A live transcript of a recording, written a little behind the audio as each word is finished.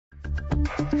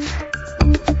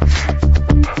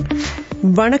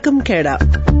வணக்கம் கேடா.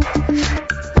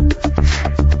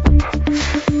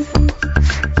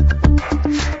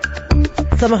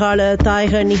 சமகால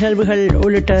தாயக நிகழ்வுகள்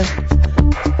உள்ளிட்ட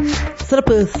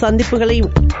சிறப்பு சந்திப்புகளை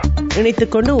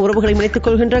இணைத்துக் கொண்டு உறவுகளை இணைத்துக்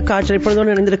கொள்கின்ற காற்றலை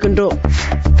பொழுதோடு இணைந்திருக்கின்றோம்.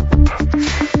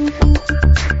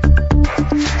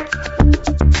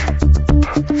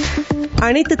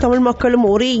 அனைத்து தமிழ் மக்களும்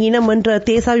ஒரே இனம் என்ற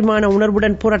தேசாபிமான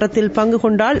உணர்வுடன் போராட்டத்தில் பங்கு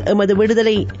கொண்டால் எமது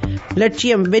விடுதலை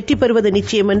லட்சியம் வெற்றி பெறுவது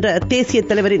நிச்சயம் என்ற தேசிய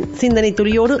தலைவரின் சிந்தனை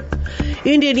துளியோடு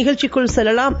இன்றைய நிகழ்ச்சிக்குள்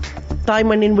செல்லலாம்.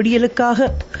 தாய்மண்ணின் விடியலுக்காக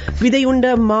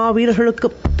விதையுண்ட மாவீரர்களுக்கு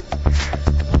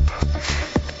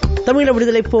தமிழ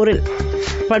விடுதலை போரில்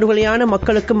படுகொலையான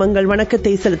மக்களுக்கு எங்கள்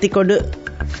வணக்கத்தை செலுத்திக் கொண்டு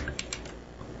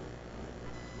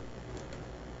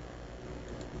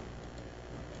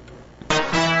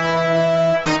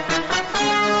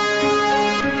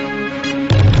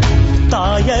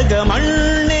தாயக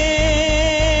மண்ணே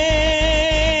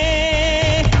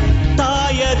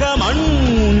தாயக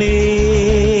மண்ணே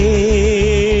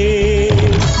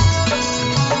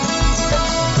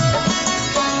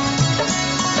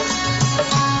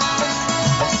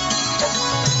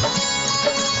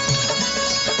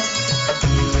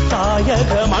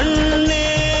தாயக மண்ணே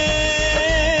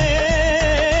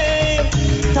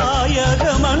தாயக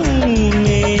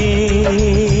மண்ணே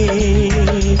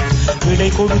விடை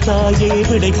கொடுத்தாயே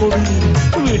விடை கொடு,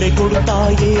 விடை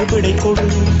கொடுத்தாயே விடை கொடு,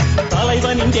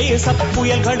 தலைவனின் தேச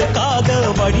புயல்களுக்காக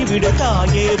வழிவிடு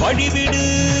தாயே வழிவிடு.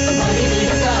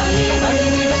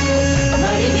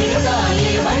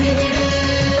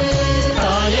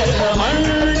 தாயக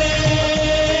மண்ணே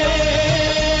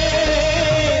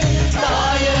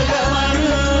தாயக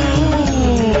மண்ணே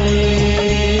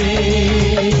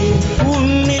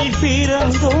உன்னில்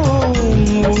பிறந்தோம்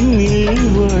உன்னில்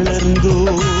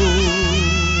வளர்ந்தோம்.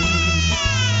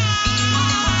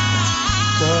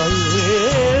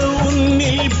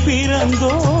 உன்னில்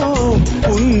பிறந்தோம்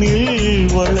உன்னில்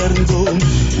வளர்ந்தோம்,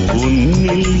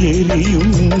 உன்னில்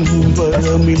எரியும்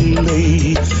வரமில்லை.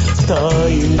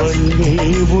 தாய் மண்ணே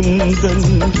உந்தன்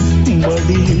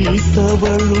மடியில்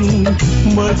தவழும்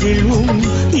மகிழும்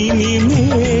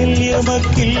இனிமேல்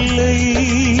எமக்கில்லை.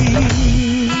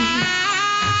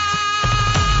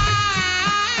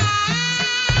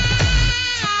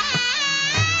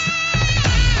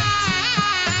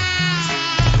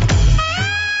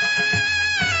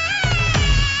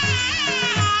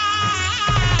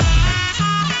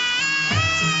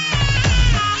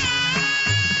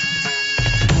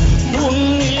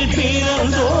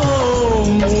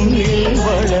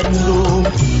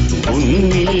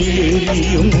 உன்னில்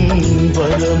எரியும்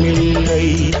வரமில்லை.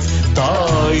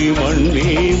 தாய்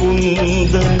மண்ணே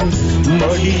உந்தன்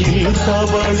மடியில்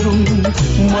தவழும்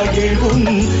மகிழும்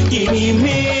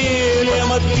இனிமேல்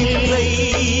எமக்கில்லை.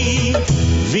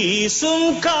 வீசும்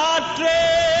காற்றே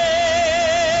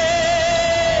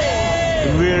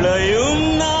விளையும்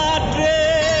நாற்றே,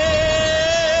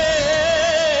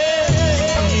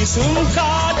 வீசும்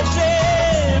காற்றே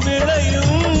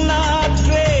விளையும்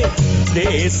நாற்றே,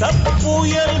 தேச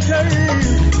புயல்கள்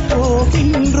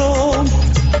போகின்றோம்.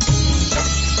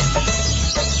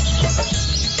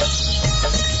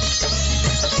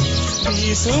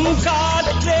 வீசும்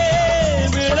காற்றே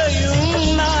விளையும்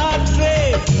நாற்றே,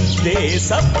 தேச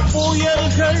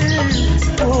புயல்கள்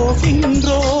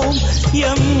போகின்றோம்.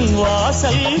 எம்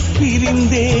வாசல்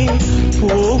பிரிந்தே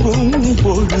போகும்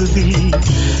பொழுதில்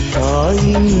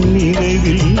தாயின்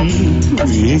நினைவில்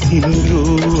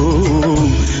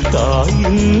வேகின்றோம்,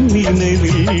 தாயின்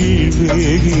நினைவில்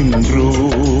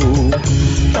வேகின்றோம்.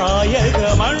 தாயக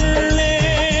மண்ணே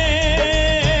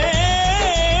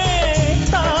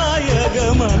தாயக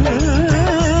மண்ணே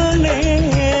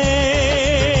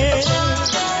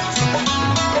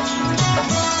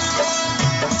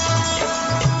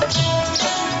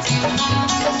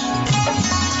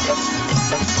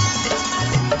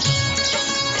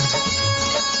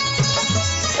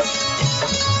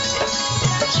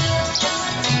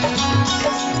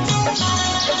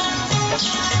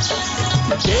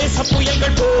தேச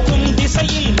புயல்கள் போகும்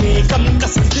திசையில் மேகம்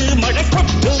கசிந்து மழை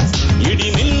கொட்டும், இடி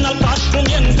மின்னல் காற்றும்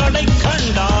எங்களை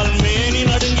கண்டால் மேனி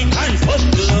நடுங்கி கண்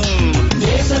பொத்தும்.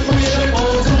 தேச புயல்கள்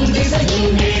போகும் திசையில்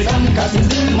மேகம்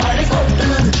கசிந்து மழை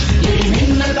கொட்டும், இடி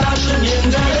மின்னல் காற்றும்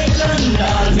எங்களை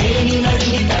கண்டால் மேனி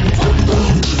நடுங்கி கண் பொத்தும்.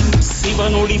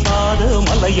 சிவனொளி பாத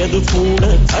மலையது கூட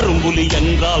கரும்புலி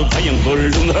என்றால் பயம்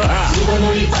கொள்ளும்.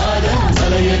 சிவனொளி பாத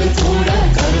மலையது கூட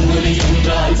கரும்புலி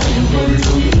என்றால் பயம்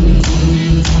கொள்ளும்.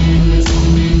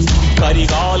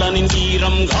 கரிகாலனின்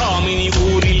வீரம் காமினி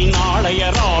ஊரில் நாளைய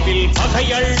ராவில்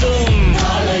பகையள்ளும்,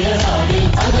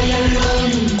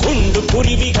 குண்டு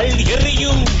குருவிகள்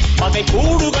எரியும் பகை பகை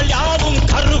கூடுகள் யாவும்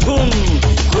கருகும்,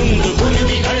 குண்டு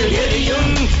குருவிகள்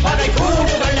எரியும், பகை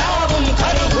கூடுகள் யாவும்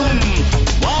கருகும்,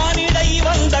 வானிடை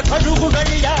வந்த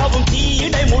கழுகுகள் யாவும்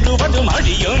தீயிடை முழுவதும்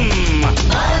அழியும்,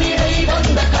 வானிடை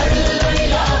வந்த கழுகுகள்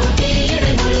யாவும்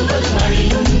தீயிடை முழுவதும்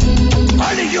அழியும்,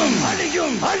 அழியும்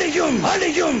அழியும் அழியும்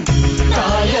அழியும்.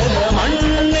 தாயக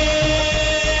மண்ணே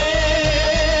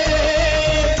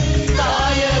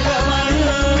தாயக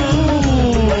மண்ணே,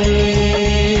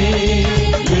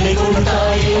 விடை கொடு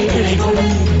தாயே விடை கொடு,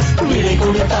 விடை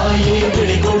கொடு தாயே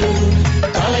விடை கொடு,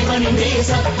 தலைவனின் தேச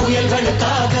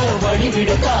புயல்களுக்காக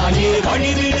வழிவிடு தாயே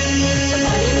வழிவிடு,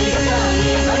 வழிவிடு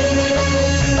தாயே வழிவிடு,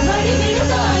 வழிவிடு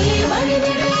தாயே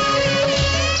வழிவிடு.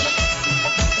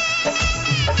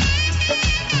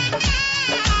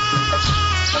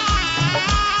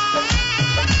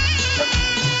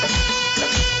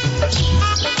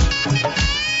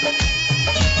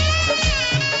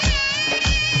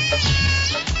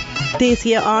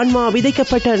 தேசிய ஆன்மா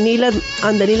விதைக்கப்பட்ட நிலம்,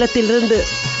 அந்த நிலத்திலிருந்து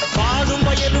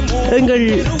எங்கள்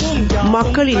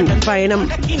மக்களின் பயணம்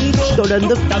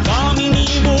தொடர்ந்து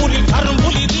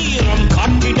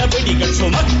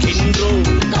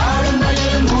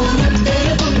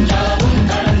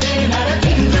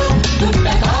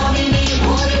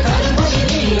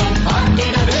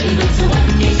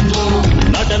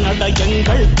நட நட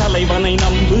எங்கள் தலைவனை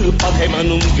நம்பு,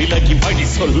 பகைவனும் விலகி வழி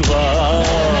சொல்வார்,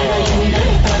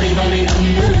 தலைவனை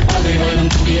நம்பு,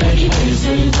 பகைவனும் விலகி வழி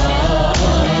சொல்வார்.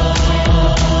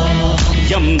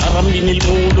 எம் நரம்பினில்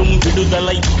மூடும்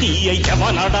விடுதலை தீயை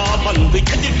எவனடா வந்து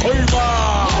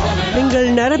எதிர்கொள்வார், எங்கள்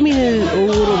நரம்பினில்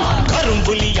ஊறும்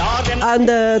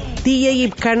அந்த தீயை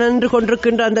கனன்று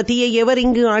கொண்டிருக்கின்ற அந்த தீயை எவர்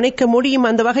இங்கு அணைக்க முடியும்?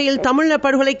 அந்த வகையில் தமிழ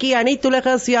படுகொலைக்கு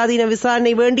அனைத்துலக சுயாதீன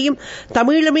விசாரணை வேண்டியும்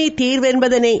தமிழமே தீர்வு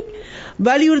என்பதனை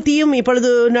வலியுறுத்தியும் இப்பொழுது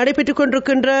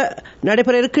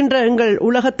நடைபெற இருக்கின்ற எங்கள்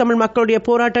உலகத் தமிழ் மக்களுடைய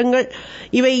போராட்டங்கள்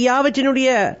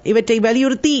இவற்றை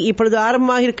வலியுறுத்தி இப்பொழுது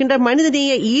ஆரம்பமாக இருக்கின்ற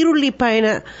மனிதநேய ஈருள்ளி பயண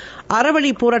அறவழி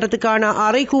போராட்டத்துக்கான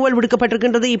அறைகூவல்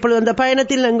விடுக்கப்பட்டிருக்கின்றது. இப்பொழுது அந்த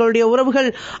பயணத்தில் எங்களுடைய உறவுகள்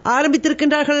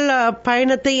ஆரம்பித்திருக்கின்றார்கள்.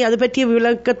 பயணத்தை அது பற்றிய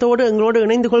விளக்கத்தோடு எங்களோடு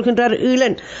இணைந்து கொள்கின்றார்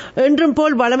ஈழன். என்றும்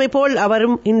போல் வளமை போல்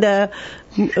அவரும் இந்த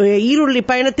ஈருள்ளி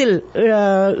பயணத்தில்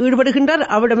ஈடுபடுகின்றார்.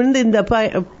 அவரிடமிருந்து இந்த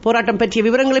போராட்டம் பற்றிய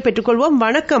விவரங்களை பெற்றுக்கொள்வோம்.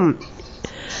 வணக்கம்.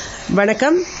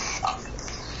 வணக்கம்.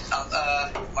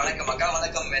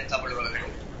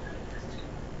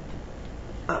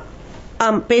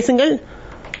 பேசுங்கள்.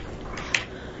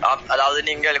 அதாவது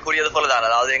நீங்கள் கூறியது போலதான்,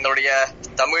 அதாவது எங்களுடைய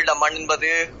தமிழ மண் என்பது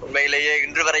உண்மையிலேயே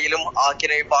இன்று வரையிலும்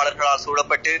ஆக்கிரமிப்பாளர்களால்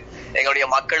சூழப்பட்டு எங்களுடைய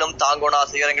மக்களும் தாங்கோனா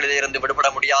சிகரங்களிலே இருந்து விடுபட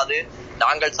முடியாது.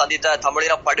 நாங்கள் சந்தித்த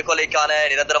தமிழின படுகொலைக்கான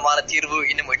நிரந்தரமான தீர்வு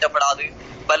இன்னும் எட்டப்படாது.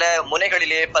 பல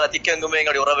முனைகளிலே பல திக்கெங்குமே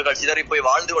எங்களுடைய உறவுகள் சிதறி போய்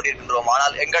வாழ்ந்து கொண்டிருக்கின்றோம்.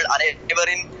 ஆனால் எங்கள்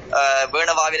அனைவரின்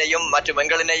வேணவாவினையும் மற்றும்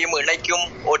எங்களினையும் இணைக்கும்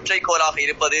ஒற்றை கோலாக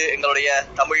இருப்பது எங்களுடைய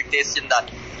தமிழ் தேசியம்தான்.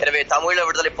 எனவே தமிழ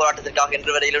விடுதலை போராட்டத்திற்காக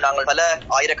இன்று வரையிலும் நாங்கள் பல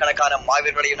ஆயிரக்கணக்கான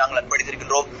மாவீரர்களையும் நாங்கள்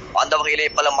அர்ப்பணித்திருக்கின்றோம். அந்த வகையிலே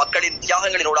பல மக்களின்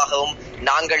தியாகங்களினூடாகவும்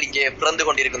நாங்கள் இங்கே பிறந்து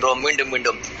கொண்டிருக்கின்றோம் மீண்டும்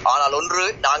மீண்டும். ஆனால் ஒன்று,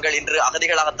 நாங்கள் இன்று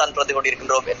அகதிகளாகத்தான் பிறந்து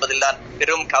கொண்டிருக்கின்றோம் என்பதில்தான்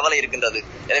பெரும் கவலை இருக்கின்றது.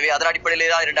 எனவே அதன் அடிப்படையிலே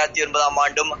தான் 2009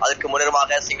 ஆண்டும் அதற்கு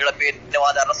முன்னருமாக சிங்கள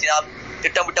பேரினவாத அரசினால்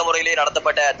திட்டமிட்ட முறையிலே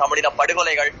நடத்தப்பட்ட தமிழின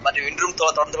படுகொலைகள் மற்றும் இன்றும்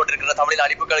தொடர்ந்து கொண்டிருக்கின்ற தமிழின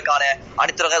அழிப்புகளுக்கான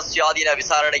அனைத்துலக சுயாதீன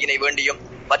விசாரணையினை வேண்டியும்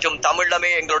மற்றும் தமிழமே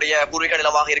எங்களுடைய பூர்வீக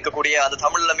நிலமாக இருக்கக்கூடிய அந்த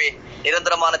தமிழமே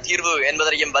நிரந்தரமான தீர்வு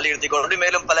என்பதையும் வலியுறுத்திக் கொண்டு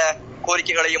மேலும் பல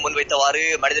கோரிக்கைகளையும் முன்வைத்தவாறு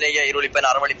மனிதநேய ஈருள்ளிப்பயண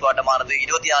அறவழி போராட்டமானது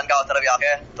 24வது தடவையாக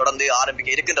தொடர்ந்து ஆரம்பிக்க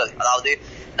இருக்கின்றது. அதாவது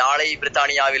நாளை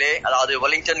பிரித்தானியாவிலே, அதாவது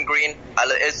வெலிங்டன் கிரீன்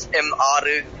அல்லது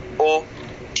SMRO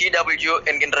TW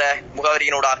என்கின்ற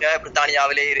முகவரியினூடாக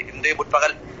பிரித்தானியாவிலே இருந்து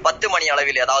முற்பகல் 10 மணி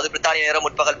அளவிலே, அதாவது பிரித்தானிய நேரம்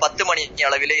முற்பகல் 10 மணி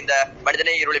அளவிலே இந்த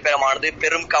மனிதநேய ஈருள்ளி பயணமானது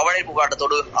பெரும் கவனிப்பு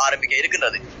போராட்டத்தோடு ஆரம்பிக்க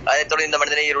இருக்கின்றது. அதைத் தொடர்ந்து இந்த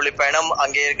மனிதநேய ஈருள்ளி பயணம்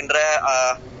அங்கே இருக்கின்ற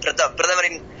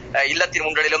பிரதமரின் இல்லத்தின்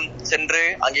முன்னிலும் சென்று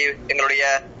அங்கே எங்களுடைய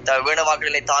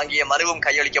வேணவாக்களினை தாங்கிய மனுவும்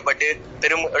கையளிக்கப்பட்டு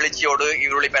பெரும் எழுச்சியோடு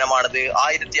ஈருள்ளி பயணமானது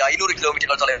 1500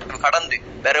 கிலோமீட்டர்கள் தொலைவு கடந்து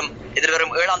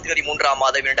எதிர்வரும் 7ஆம் தேதி 3ஆம்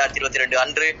மாதம் 2022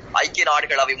 அன்று ஐக்கிய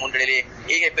நாடுகள் அவை முன்னிலையிலே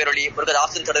ஈகை பேரொளி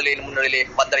முருகதாசன் திடலின் முன்னிலையிலே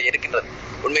வந்தடைய இருக்கின்றது.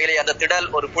 உண்மையிலே அந்த திடல்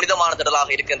ஒரு புனிதமான திடலாக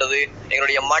இருக்கின்றது.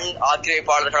 எங்களுடைய மண்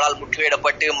ஆக்கிரமிப்பாளர்களால்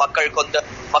முற்றுகையிடப்பட்டு மக்கள்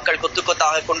கொத்து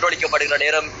கொத்தாக கொன்றொழிக்கப்படுகிற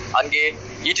நேரம் அங்கே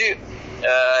இரு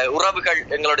உறவுகள்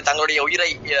தங்களுடைய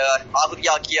உயிரை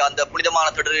ஆகுதியாக்கிய அந்த புனிதமான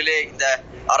திடலிலே இந்த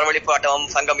அறவழி போராட்டம்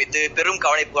சங்கமித்து பெரும்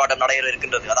கவனிப்பு போராட்டம் நடைபெற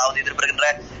இருக்கின்றது. அதாவது எதிர்படுகின்ற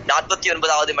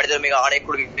 49வது மனிதர்மிக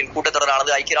ஆணைக்குழுவின்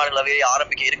கூட்டத்தொடரானது ஐக்கிய நாடுகளவே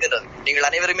ஆரம்பிக்க இருக்கின்றது. நீங்கள்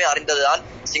அனைவருமே அறிந்ததுதான்,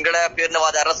 சிங்கள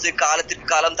பேரினவாத அரசு காலத்திற்கு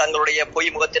காலம் தங்களுடைய பொய்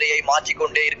முகத்திரையை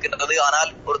மாற்றிக்கொண்டே இருக்கின்றது. ஆனால்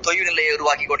ஒரு தொய்வு நிலையை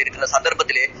உருவாக்கி கொண்டிருக்கின்ற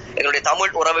சந்தர்ப்பத்திலே எங்களுடைய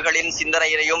தமிழ் உறவுகளின்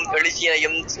சிந்தனையினையும்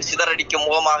எழுச்சியினையும் சிதறடிக்கும்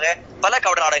முகமாக பல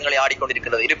கவட நாடகங்களை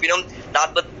ஆடிக்கொண்டிருக்கிறது. இருப்பினும்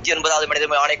 49வது மனித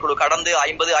உரிமை ஆணைக்குழு கடந்து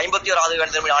 51வது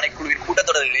மனித உரிமை ஆணைக்குழுவின்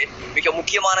கூட்டத்தொடரிலே மிக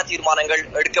முக்கியமான தீர்மானங்கள்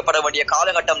எடுக்கப்பட வேண்டிய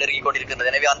காலகட்டம் நெருங்கிக்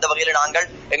கொண்டிருக்கின்றது. எனவே அந்த வகையில் நாங்கள்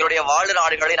எங்களுடைய வாழ்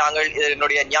நாடுகளை நாங்கள்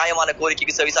எங்களுடைய நியாயமான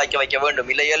கோரிக்கைக்கு செவிசாய்க்க வைக்க வேண்டும்.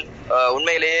 இல்லையேல்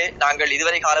உண்மையிலேயே நாங்கள்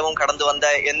இதுவரை காலமும் கடந்து வந்த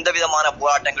எந்த விதமான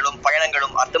போராட்டங்களும்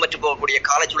பயணங்களும் அர்த்தமற்று போகக்கூடிய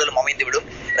காலச்சூழலும் அமைந்துவிடும்.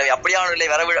 எனவே அப்படியான நிலை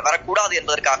வரக்கூடாது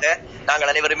என்பதற்காக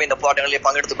நாங்கள் அனைவருமே இந்த போராட்டங்களில்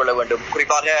பங்கெடுத்துக் கொள்ள வேண்டும்.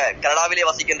 குறிப்பாக கனடாவிலே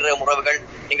வசிக்கின்ற உறவுகள்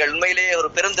நீங்கள் உண்மையிலேயே ஒரு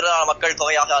பெருந்திரளான மக்கள்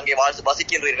தொகையாக அங்கே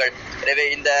வசிக்கின்றீர்கள். எனவே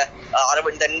இந்த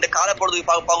காலப்பொழுது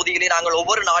பகுதியிலே நாங்கள்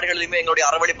ஒவ்வொரு நாடுகளிலுமே எங்களுடைய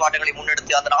அறவழி போராட்டங்களை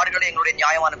முன்னெடுத்து அந்த நாடுகளை எங்களுடைய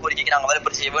நியாயமான கோரிக்கைக்கு நாங்கள்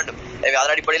வலுப்பெற செய்ய வேண்டும். எனவே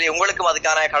அதன் அடிப்படையில் உங்களுக்கும்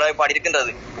அதுக்கான கடமைப்பாடு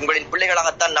இருக்கின்றது. உங்களின்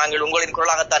பிள்ளைகளாகத்தான் நாங்கள், உங்களின்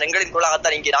குரலாகத்தான் எங்களின்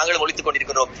குரலாகத்தான் இங்கே நாங்களும் ஒலித்துக்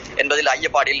கொண்டிருக்கிறோம் என்பதில்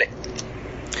ஐயப்பாடு இல்லை.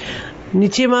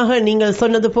 நிச்சயமாக நீங்கள்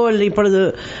சொன்னது போல் இப்பொழுது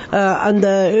அந்த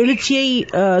எழுச்சியை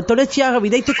தொடர்ச்சியாக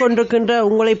விதைத்துக் கொண்டிருக்கின்ற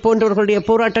உங்களை போன்றவர்களுடைய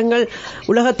போராட்டங்கள்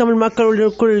உலகத் தமிழ்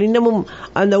மக்களுக்குள் இன்னமும்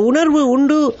அந்த உணர்வு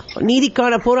உண்டு,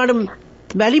 நீதிக்கான போராடும்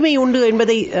வலிமை உண்டு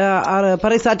என்பதை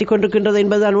பறைசாற்றிக் கொண்டிருக்கின்றது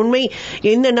என்பதுதான் உண்மை.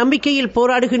 என்ன நம்பிக்கையில்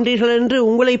போராடுகின்றீர்கள் என்று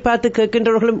உங்களை பார்த்து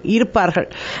கேட்கின்றவர்களும் இருப்பார்கள்.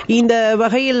 இந்த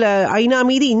வகையில் ஐநா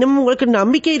மீது இன்னமும் உங்களுக்கு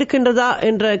நம்பிக்கை இருக்கின்றதா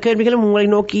என்ற கேள்விகளும் உங்களை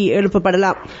நோக்கி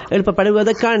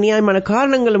எழுப்பப்படுவதற்கான நியாயமான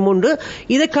காரணங்களும் உண்டு.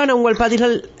 இதற்கான உங்கள்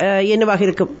பதில்கள் என்னவாக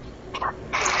இருக்கும்?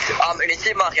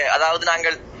 நிச்சயமாக, அதாவது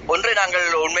நாங்கள்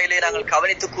உண்மையிலே நாங்கள்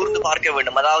கவனித்து கூர்ந்து பார்க்க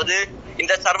வேண்டும். அதாவது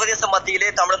இந்த சர்வதேச மத்தியிலே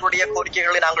தமிழர்களுடைய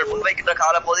கோரிக்கைகளை நாங்கள் முன்வைக்கின்ற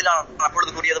கால போதில்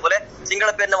அப்பொழுது கூறியது போல சிங்கள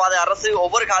பேரினவாத அரசு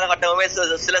ஒவ்வொரு காலகட்டமுமே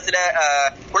சில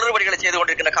குளறுபடிகளை செய்து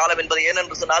கொண்டிருக்கின்ற காலம் என்பது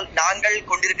ஏனென்று சொன்னால், நாங்கள்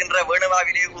கொண்டிருக்கின்ற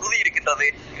வேணுவாவிலே உறுதி இருக்கின்றது,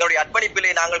 எங்களுடைய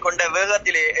அர்ப்பணிப்பிலே நாங்கள் கொண்ட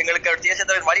வேகத்திலே எங்களுக்கு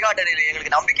தேசத்தின் வழிகாட்டலிலே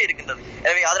எங்களுக்கு நம்பிக்கை இருக்கின்றது.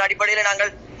 எனவே அதன் அடிப்படையிலே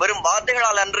நாங்கள் வெறும்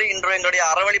வார்த்தைகளால் அன்று இன்று எங்களுடைய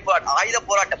அறவழிப்பு ஆயுத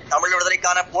போராட்டம், தமிழ்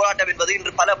விடுதலைக்கான போராட்டம் என்பது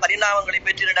இன்று பல பரிணாமங்களை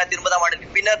பெற்று 2020ஆம் ஆண்டுக்கு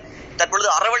பின்னர் தற்பொழுது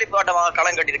அறவழி போராட்டமாக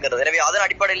களம் கட்டியிருக்கிறது. எனவே அதன்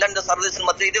அடிப்படையில் இந்த சர்வதேச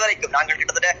மத்தியில் இதுவரைக்கும் நாங்கள்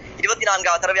கிட்டத்தட்ட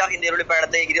 24வது தடவையாக இந்த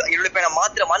இருளிப்பயணம்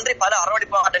மாத்திரம் அன்றி பல அறவழி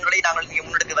போராட்டங்களை நாங்கள் இங்கே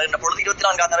முன்னெடுத்து வருகின்ற பொழுது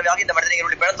 24வது தடவையாக இந்த மனித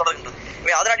இருளிப்பயணம் தொடர்கின்றது.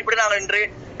 எனவே அதன் அடிப்படையில் நாங்கள் இன்று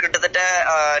கிட்டத்தட்ட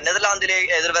நெதர்லாந்திலே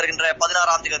எதிர்வருகின்ற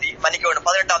 18ஆம்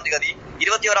தேதி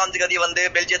 21ஆம் தேதி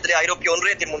பெல்ஜியத்திலே ஐரோப்பிய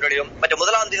ஒன்றியத்தின் முன்னிலையிலும் மற்றும்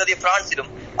 1ஆம் தேதி பிரான்சிலும்,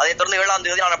 அதைத் தொடர்ந்து 7ஆம்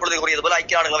தேதி நான் அப்பொழுது கூறியது போல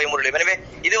ஐக்கிய நாடுகள் அவை முன்னிலையும். எனவே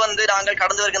இது நாங்கள்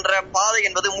கடந்து வருகின்ற பாதை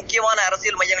என்பது முக்கியமான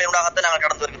அரசியல் மையங்களினூடாகத்தான் நாங்கள்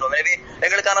கடந்து வருகின்றோம். எனவே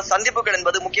எங்களுக்கான சந்திப்புகள்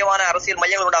என்பது முக்கியமான அரசியல்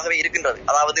மையங்களூடாகவே இருக்கின்றது.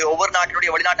 அதாவது ஒவ்வொரு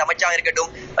நாட்டினுடைய வெளிநாட்டு அமைச்சாக இருக்கட்டும்,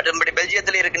 மற்றபடி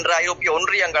பெல்ஜியத்தில் இருக்கின்ற ஐரோப்பிய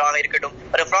ஒன்றியங்களாக இருக்கட்டும்,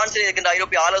 மற்றும் பிரான்சில் இருக்கின்ற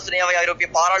ஐரோப்பிய ஆலோசனை அவை, ஐரோப்பிய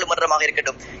பாராளுமன்றமாக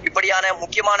இருக்கட்டும், இப்படியான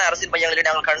முக்கியமான அரசியல் மையங்களை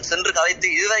நாங்கள் சென்று கதைத்து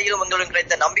இதுவரையிலும் எங்களுக்கு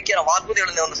கிடைத்த நம்பிக்கையான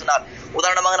வாக்குறுதிகள் என்று சொன்னால்,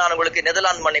 உதாரணமாக நான் உங்களுக்கு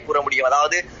நெதர்லாந்து மண்ணை கூற முடியும்.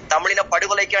 அதாவது தமிழின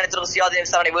படுகொலைக்கு அனைத்து சுயாதீன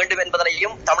விசாரணை வேண்டும்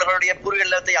என்பதனையும் தமிழர்களுடைய பூர்வீக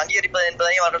நிலத்தை அங்கீகரிப்பது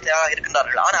என்பதனையும் அவர்கள் தயாராக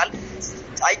இருக்கின்றார்கள். ஆனால்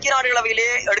ஐக்கிய நாடுகள் அவையிலே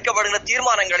எடுக்கப்படுகிற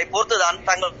தீர்மானங்களை பொறுத்துதான்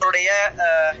தங்களுடைய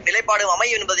நிலைப்பாடு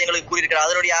அமையும் என்பதை எங்களுக்கு கூறியிருக்கிறார்.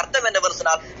 அதனுடைய அர்த்தம் என்னவென்று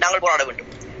சொன்னால், நாங்கள் போராட வேண்டும்.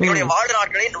 எங்களுடைய வாழு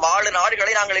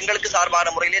நாடுகளை நாங்கள் எங்களுக்கு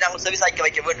சார்பான முறையிலே நாங்கள் செவிசாய்க்க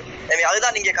வைக்க வேண்டும். எனவே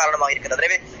அதுதான் இங்கே காரணமாக இருக்கிறது.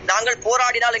 எனவே நாங்கள்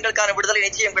போராடினால் எங்களுக்கான விடுதலை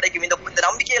நிச்சயம் கிடைக்கும். இந்த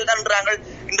நம்பிக்கையில் தான் நாங்கள்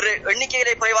இன்று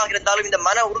எண்ணிக்கையிலே குறைவாக இருந்தாலும் இந்த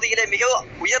மன உறுதியிலே மிக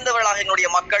உயர்ந்தவர்களாக எங்களுடைய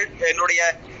மக்கள்,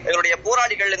 எங்களுடைய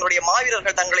போராளிகள், எங்களுடைய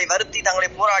மாவீரர்கள் தங்களை வருத்தி தங்களை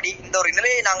போராடி இந்த ஒரு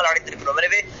நிலையை நாங்கள் அடைத்திருக்கிறோம்.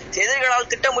 எனவே எதிரிகளால்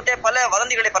திட்டமிட்டே பல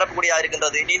வதந்திகளை பரப்பக்கூடியதாக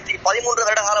இருக்கின்றது. 13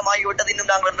 வருட காலம் ஆகிவிட்டது,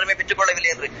 இன்னும் நாங்கள் ஒன்றுமே பெற்றுக்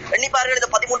கொள்ளவில்லை என்று எண்ணிப்பார்கள். இந்த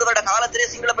 13 வருட காலத்திலே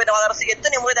சிங்கள பேரினவாத அரசு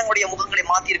எத்தனை முறை தங்களுடைய முகங்களை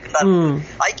மாற்றி இருக்கின்றார்கள்.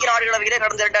 ஐக்கிய நாடுகள் அவையிலே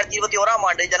கடந்த 2021ஆம்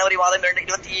ஆண்டு ஜனவரி மாதம்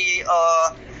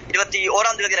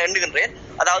 21ஆம் தேதி எண்ணுகின்றேன்.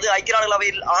 அதாவது ஐக்கிய நாடுகள்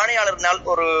அவையில் ஆணையாளரினால்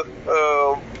ஒரு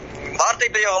வார்த்தை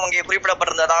பிரயோகம் அங்கே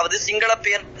குறிப்பிடப்பட்டிருந்தது. அதாவது சிங்கள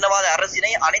பேரினவாத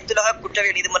அரசினை அனைத்துலக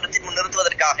குற்றவியல் நீதிமன்றத்தில்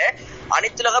முன்னிறுத்துவதற்காக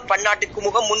அனைத்துலக பன்னாட்டு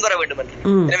குமுகம் முன்வர வேண்டும் என்று.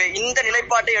 எனவே இந்த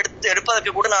நிலைப்பாட்டை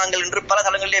எடுப்பதற்கு கூட நாங்கள் இன்று பல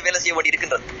தளங்களிலே வேலை செய்ய வேண்டி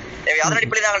இருக்கின்றது. எனவே அதன்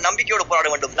அடிப்படையில் நாங்கள் நம்பிக்கையோடு போராட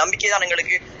வேண்டும். நம்பிக்கை தான்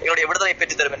எங்களுக்கு எங்களுடைய விடுதலை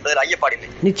பெற்றுத் தரும் என்பதில் ஐயப்பாடில்லை.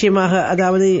 நிச்சயமாக,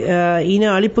 அதாவது இன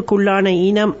அழிப்புக்குள்ளான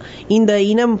இந்த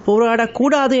இனம்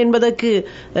போராடக்கூடாது என்பதற்கு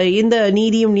எந்த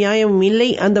நீதியும் நியாயமும் இல்லை.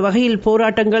 அந்த வகையில்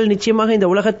போராட்டங்கள் நிச்சயமாக இந்த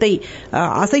உலகத்தை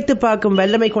அசைத்து பார்க்கும்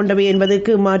வல்லமை கொண்டவை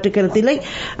என்பதற்கு மாற்று கருத்தில்லை.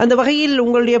 அந்த வகையில்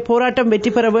உங்களுடைய போராட்டம்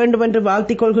வெற்றி பெற வேண்டும் என்று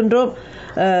வாழ்த்திக் கொள்கின்றோம்.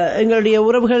 எங்களுடைய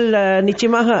உறவுகள்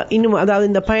நிச்சயமாக இன்னும், அதாவது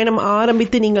இந்த பயணம்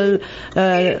ஆரம்பித்து நீங்கள்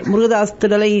முருகதாசன்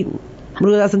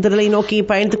திடலை நோக்கி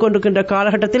பயணித்துக் கொண்டிருக்கின்ற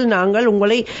காலகட்டத்தில் நாங்கள்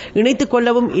உங்களை இணைத்துக்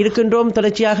கொள்ளவும் இருக்கின்றோம்.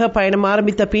 தொடர்ச்சியாக பயணம்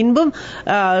ஆரம்பித்த பின்பும்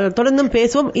தொடர்ந்தும்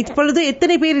பேசுவோம். இப்பொழுது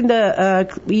எத்தனை பேர் இந்த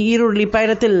ஈருருளி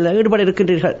பயணத்தில் ஈடுபட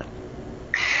இருக்கின்றீர்கள்?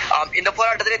 இந்த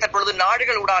போராட்டத்திலே தற்பொழுது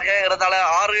நாடுகள் ஊடாக இருந்தால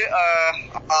 7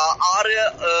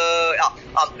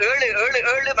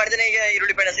 மனிதநேய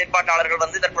இருளி பயண செயற்பாட்டாளர்கள்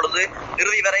வந்து தற்பொழுது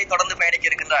இறுதி வரை தொடர்ந்து பயணிக்க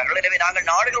இருக்கின்றார்கள். எனவே நாங்கள்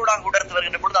நாடுகளூடாக உடர்த்து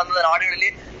வருகின்ற பொழுது அந்த நாடுகளிலே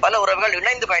பல உறவுகள்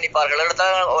இணைந்து பயணிப்பார்கள்.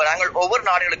 நாங்கள் ஒவ்வொரு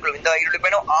நாடுகளுக்கும் இந்த இருளி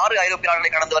பயணம் 6 ஐரோப்பிய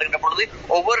நாடுகளை கடந்து வருகின்ற பொழுது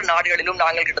ஒவ்வொரு நாடுகளிலும்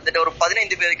நாங்கள் கிட்டத்தட்ட ஒரு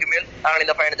 15 பேருக்கு மேல் நாங்கள்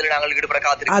இந்த பயணத்தில் நாங்கள் ஈடுபட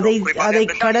காத்திருக்கிறோம். அதை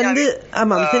கடந்து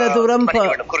சில தூரம்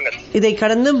இதை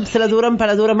கடந்தும் சில தூரம்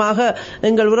பல தூரமாக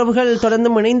எங்கள் உறவுகள் தொடர்ந்து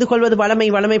இணைந்து கொள்வது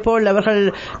வளமை போல் அவர்கள்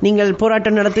நீங்கள்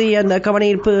போராட்டம் நடத்தி அந்த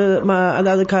கவனஈர்ப்பு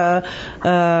அதாவது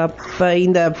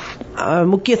இந்த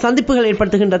முக்கிய சந்திப்புகள்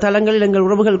ஏற்படுத்துகின்ற தளங்களில் எங்கள்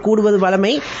உறவுகள் கூடுவது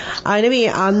வளமை. எனவே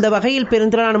அந்த வகையில்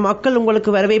பெருந்திரளான மக்கள் உங்களுக்கு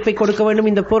வரவேற்பை கொடுக்க வேண்டும்.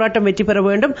 இந்த போராட்டம் வெற்றி பெற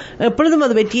வேண்டும். எப்பொழுதும்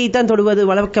அது வெற்றியைத்தான் தொடுவது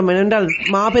வழக்கம். என்றால்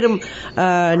மாபெரும்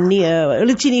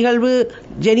எழுச்சி நிகழ்வு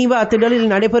ஜெனீவா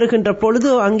திடலில் நடைபெறுகின்ற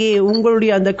பொழுது அங்கே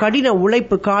உங்களுடைய அந்த கடின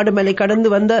உழைப்பு காடு மலை கடந்து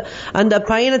வந்த அந்த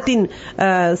பயணத்தின்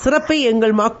சிறப்பை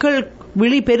எங்கள் மக்கள்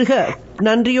விழி பெருக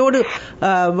நன்றியோடு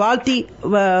வாழ்த்தி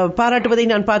பாராட்டுவதை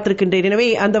நான் பார்த்திருக்கின்றேன். எனவே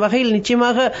அந்த வகையில்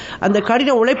நிச்சயமாக அந்த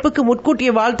கடின உழைப்புக்கு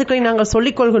முன்கூட்டிய வாழ்த்துக்களை நாங்கள்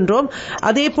சொல்லிக் கொள்கின்றோம்.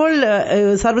 அதேபோல்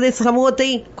சர்வதேச சமூகத்தை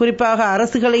குறிப்பாக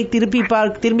அரசுகளை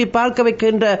திரும்பி பார்க்க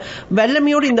வைக்கின்ற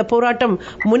வல்லமையோடு இந்த போராட்டம்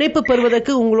முனைப்பு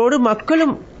பெறுவதற்கு உங்களோடு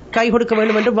மக்களும் கை கொடுக்க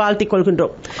வேண்டும் என்று வாழ்த்திக்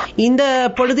கொள்கின்றோம். இந்த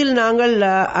பொழுதில் நாங்கள்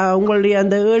உங்களுடைய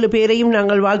அந்த 7 பேரையும்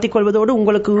நாங்கள் வாழ்த்திக் கொள்வதோடு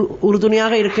உங்களுக்கு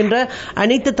உறுதுணையாக இருக்கின்ற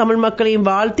அனைத்து தமிழ் மக்களையும்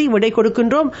வாழ்த்தி விடை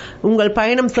கொடுக்கின்றோம். உங்கள்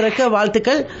பயணம் சிறக்க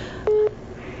வாழ்த்துக்கள்.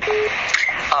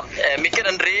 மிக்க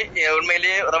நன்றி.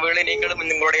 உண்மையிலேயே உறவுகளை நீங்களும்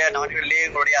உங்களுடைய நாடுகளிலே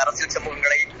உங்களுடைய அரசியல்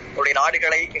சமூகங்களை உங்களுடைய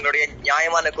நாடுகளை எங்களுடைய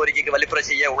நியாயமான கோரிக்கைக்கு வலுப்புற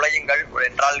செய்ய உழையுங்கள்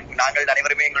என்றால் நாங்கள்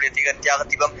அனைவருமே எங்களுடைய தியாக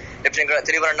தீபம்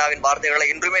திரிவரண்ணாவின் வார்த்தைகளை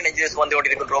இன்றுமே நெஞ்சில் சுமந்து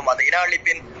கொண்டிருக்கின்றோம். அந்த இன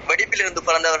அழிப்பின் வெடிப்பில் இருந்து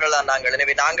பிறந்தவர்கள் தான் நாங்கள்.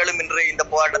 எனவே நாங்களும் இன்று இந்த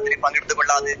போராட்டத்தில் பங்கெடுத்துக்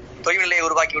கொள்ளாது தொய்நிலையை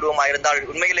உருவாக்கி விடுவோமா இருந்தால்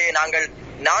உண்மையிலேயே நாங்கள்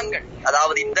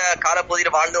அதாவது இந்த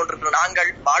காலப்பகுதியில் வாழ்ந்து கொண்டிருக்கிற நாங்கள்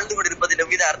வாழ்ந்து கொண்டிருப்பதில்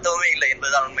எவ்வித அர்த்தமே இல்லை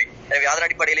என்பதுதான் உண்மை. எனவே அதன்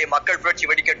அடிப்படையிலே மக்கள் புரட்சி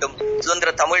வெடிக்கட்டும், சுதந்திர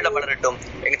தமிழீழம் வளரட்டும்.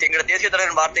 எங்களுடைய தேசிய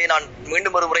தலைவரின் வார்த்தையை நான்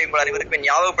மீண்டும் ஒரு முறை உங்கள் அனைவருக்கும்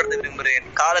ஞாபகப்படுத்த விரும்புகிறேன்.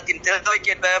 காலத்தின்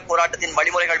தேவைக்கேற்ப போராட்டத்தின்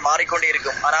வழிமுறைகள் மாறிக்கொண்டே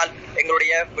இருக்கும். ஆனால்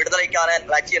எங்களுடைய விடுதலைக்கான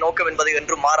லட்சிய நோக்கம் என்பது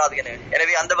என்றும் மாறாது என.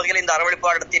 எனவே அந்த வகையில் இந்த அறவழி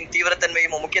போராட்டத்தின்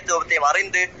தீவிரத்தன்மையும் முக்கியத்துவத்தையும்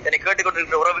அறிந்து என்னை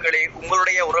கேட்டுக்கொண்டிருக்கிற உறவுகளே,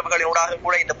 உங்களுடைய உறவுகளினூடாக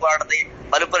கூட இந்த போராட்டத்தை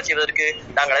வலுப்பெற செய்வதற்கு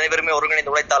நாங்கள் அனைவருமே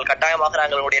ஒருங்கிணைந்து உழைத்தால் கட்டாயமாக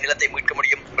நாங்கள் உங்களுடைய நிலத்தை மீட்க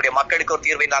முடியும். உங்களுடைய மக்களுக்கு ஒரு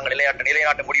தீர்வை நாங்கள்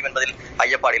நிலைநாட்ட முடியும் என்பதில்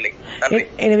ஐயப்பாடில்லை.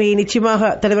 எனவே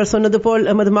நிச்சயமாக தலைவர் சொன்னது போல்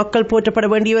எமது மக்கள் போற்றப்பட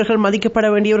வேண்டியவர்கள், மதிக்கப்பட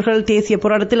வேண்டியவர்கள். தேசிய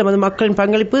போராட்டத்தில் எமது மக்களின்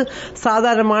பங்களிப்பு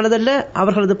சாதாரணமானதல்ல.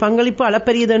 அவர்களது பங்களிப்பு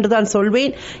அளப்பெரியது என்றுதான்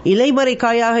சொல்வேன். இலைமறை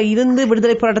காயாக இருந்து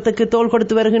விடுதலை போராட்டத்துக்கு தோள்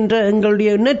கொடுத்து வருகின்ற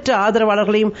எங்களுடைய எண்ணற்ற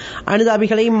ஆதரவாளர்களையும்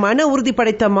அனுதாபிகளையும் மன உறுதி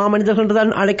படைத்த மாமனிதர்கள்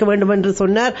என்றுதான் அழைக்க வேண்டும் என்று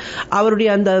சொன்னார்.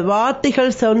 அவருடைய அந்த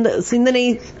வார்த்தைகள் சிந்தனை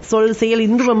சொல் செயல்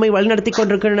இன்று நம்மை வழிநடத்திக்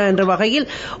கொண்டிருக்கின்றன என்ற வகையில்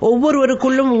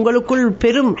ஒவ்வொருவருக்குள்ளும் உங்களுக்குள்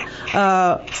பெரும்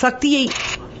சக்தியை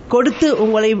கொடுத்து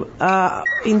உங்களை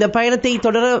இந்த பயணத்தை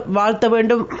தொடர வாழ்த்த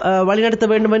வேண்டும், வழிநடத்த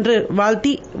வேண்டும் என்று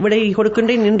வாழ்த்தி விடை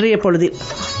கொடுக்கின்றேன் இன்றைய பொழுதில்.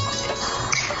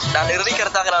 நான்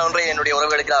இறுதிக்கருத்தாக நான் ஒன்றை என்னுடைய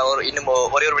உறவுகளுக்கு இன்னும்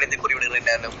ஒரே ஒரு விடத்தை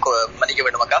கூறிவிடுகிறேன், மன்னிக்க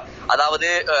வேண்டும் அக்கா. அதாவது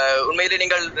உண்மையிலே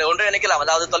நீங்கள் ஒன்றை நினைக்கலாம்,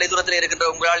 அதாவது தொலைதூரத்தில் இருக்கின்ற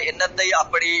உங்களால் என்னத்தை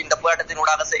அப்படி இந்த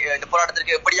போராட்டத்தினூடாக இந்த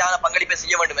போராட்டத்திற்கு எப்படியான பங்களிப்பை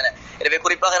செய்ய வேண்டும் என. எனவே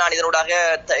குறிப்பாக நான் இதனூடாக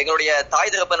எங்களுடைய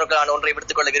தாய் தகப்பனருக்கு நான் ஒன்றை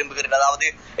விடுத்துக் கொள்ள விரும்புகிறேன். அதாவது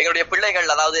எங்களுடைய பிள்ளைகள்,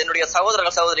 அதாவது என்னுடைய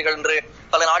சகோதரர்கள் சகோதரிகள் என்று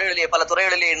பல நாடுகளிலே பல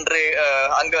துறைகளிலே இன்று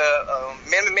அங்கு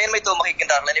மேன்மைத்துவம்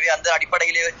வகிக்கின்றார்கள். எனவே அந்த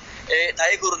அடிப்படையிலே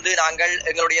தயகூர்ந்து நாங்கள்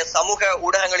எங்களுடைய சமூக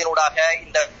ஊடகங்களினூடாக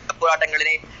இந்த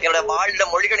போராட்டங்களினை எங்களுடைய வாழ்ந்த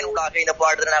மொழிகளினூடாக இந்த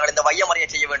போராட்டத்தை நாங்கள் இந்த வையமறைய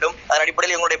செய்ய வேண்டும். அதன்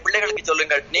அடிப்படையில் எங்களுடைய பிள்ளைகளுக்கு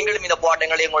சொல்லுங்கள், நீங்களும் இந்த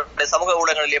போராட்டங்களை எங்களுடைய சமூக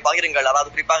ஊடகங்களிலே பகிருங்கள்.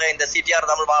 அதாவது குறிப்பாக இந்த CTR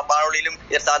தமிழ் வானொலியிலும்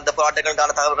சார்ந்த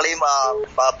போராட்டங்களுக்கான தகவல்களையும்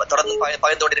தொடர்ந்து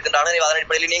பகிர்ந்து கொண்டிருக்கின்றார்கள். அதன்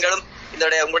அடிப்படையில் நீங்களும்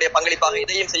உங்களுடைய பங்களிப்பாக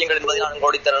இதையும் செய்யுங்கள் என்பதை நான்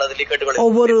உங்களுடைய கேட்டுக்கொள்கிறேன்.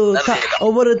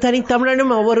 ஒவ்வொரு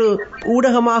தனித்தமிழனும் ஒவ்வொரு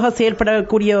ஊடகமாக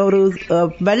செயல்படக்கூடிய ஒரு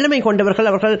வல்லமை கொண்டவர்கள்.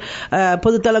 அவர்கள்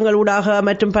பொதுத்தளங்கள் ஊடாக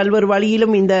மற்றும் பல்வேறு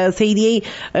வழியிலும் இந்த செய்தியை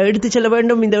எடுத்துச் செல்ல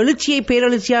வேண்டும். இந்த எழுச்சியை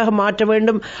பேரெழுச்சியாக மாற்ற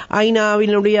வேண்டும்.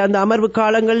 ஐநாவினுடைய அந்த அமர்வு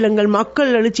காலங்கள் எங்கள்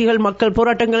மக்கள் எழுச்சிகள், மக்கள்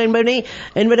போராட்டங்கள்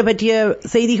என்பதை பற்றிய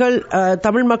செய்திகள்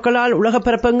தமிழ் மக்களால் உலக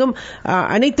பரப்பெங்கும்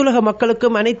அனைத்துலக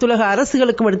மக்களுக்கும் அனைத்துலக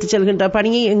அரசுகளுக்கும் எடுத்துச் செல்கின்ற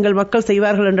பணியை எங்கள் மக்கள்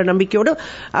செய்வார்கள் என்ற நம்பிக்கையோடு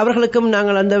அவர்களுக்கும்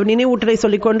நாங்கள் அந்த நினைவூட்டலை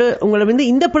சொல்லிக்கொண்டு உங்களை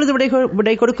இந்த பொழுது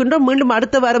விடை கொடுக்கின்றோம். மீண்டும்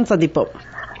அடுத்த வாரம் சந்திப்போம்.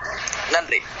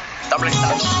 நன்றி.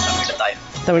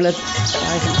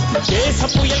 தேச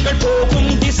புயல்கள் போகும்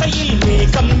திசையில்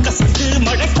மேகம் கசிந்து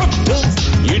மழை கொட்டும்,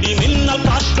 இடி மின்னல்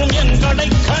காற்றும் எங்களை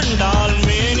கண்டால்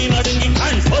மேனி நடுங்கி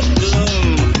கண் பொத்தும்.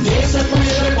 தேச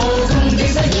புயல்கள் போகும்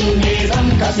திசையில்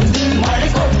மேகம் கசிந்து மழை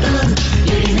கொட்டும்,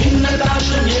 இடி மின்னல்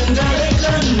காற்றும் எங்களை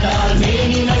கண்டால்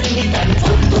மேனி நடுங்கி கண்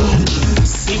பொத்தும்.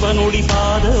 சிவ சிவனொளி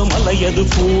பாத மலையது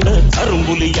கூட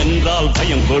கரும்புலி என்றால்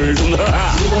பயம் கொள்ளும்.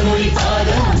 சிவனொளி பாத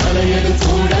மலையது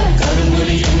கூட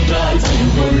கரும்புலி என்றால்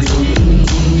பயம் கொள்ளும்.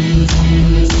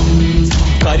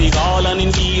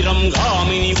 கரிகாலனின் வீரம்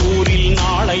காமினி ஊரில்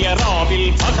நாளைய ராவில்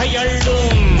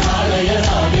பகையள்ளும்.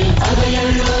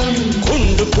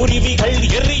 குண்டு குருவிகள்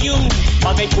எரியும்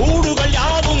பகை கூடுகள்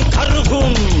யாவும்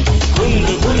கருகும்.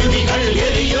 குண்டு குருவிகள்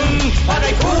எரியும்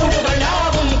பகை கூடுகள்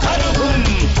யாவும் கருகும்.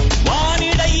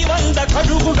 வானிடை வந்த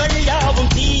கழுகுகள் யாவும்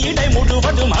தீயிடை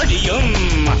முழுவதும் அழியும்.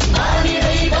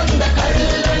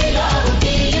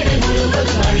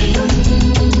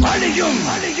 அழியும்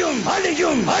அழியும்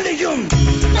அழியும் அழியும்.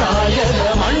 தாயக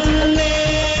மண்ணே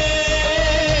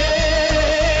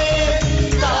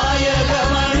தாயக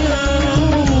மண்ணே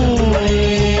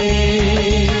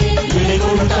விடை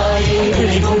கொடுத்தாயே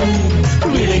விடை கொடு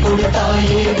விடை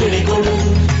கொடுத்தாயே விடை கொடு.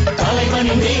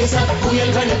 தலைவனின் தேச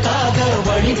புயல்களுக்காக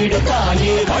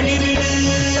வழிவிடுத்தாயே வழிவிடு.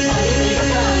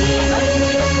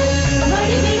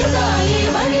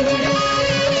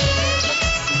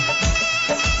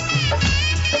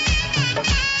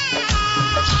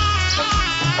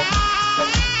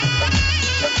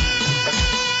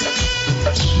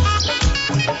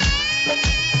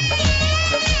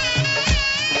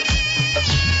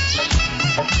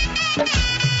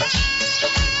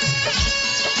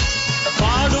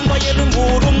 காடும் வயலும்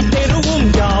ஊரும் தெருவும்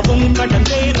யாவும்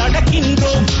கடந்தே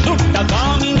நடக்கின்றோம். துட்ட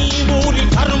காமினி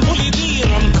ஊரில் கரும்புலி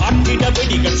வீரம் காட்டிட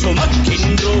வெடிகள்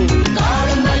சுமக்கின்றோம்.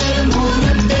 காடும் வயலும்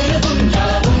ஊரும் தெருவும்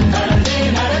யாவும் கடந்தே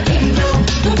நடக்கின்றோம்.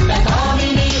 துட்ட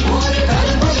காமினி ஊரில்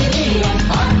கரும்புலி வீரம்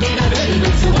காட்டிட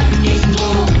வெடிகள்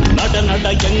சுமக்கின்றோம். நட நட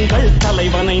எங்கள்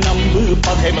தலைவனை நம்பு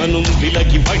பகைவனும்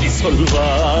விலகி வழி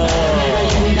சொல்வார்.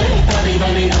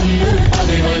 தலைவனை நம்பு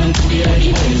பகைவனும்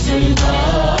விலகி வழி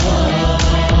சொல்வார்.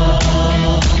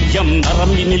 எம்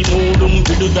நரம்பினில் மூடும்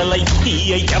விடுதலை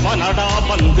தீயை எவனடா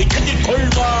வந்து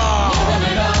எதிர்கொள்வார்.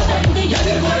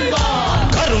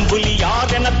 கரும்புலி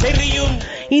யார் என தெரியும்.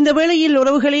 இந்த வேளையில்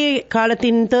உறவுகளே,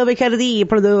 காலத்தின் தேவை கருதி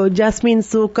இப்பொழுது ஜாஸ்மின்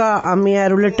சூகா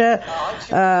அம்மையார் உள்ளிட்ட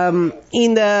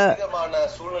இந்த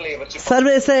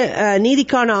சர்வதேச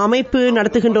நீதிக்கான அமைப்பு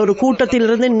நடத்துகின்ற ஒரு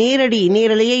கூட்டத்திலிருந்து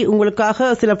நேரலையை உங்களுக்காக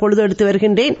சில பொழுது எடுத்து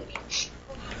வருகின்றேன்.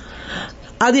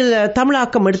 அதில்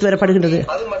தமிழாக்கம் எடுத்து வரப்படுகின்றது.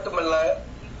 அது மட்டுமல்ல,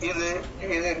 இது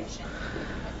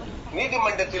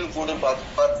நீதிமன்றத்தில் கூட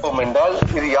பார்ப்போம் என்றால்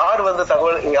இது யார் வந்து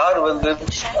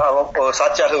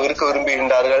சாட்சியாக இருக்க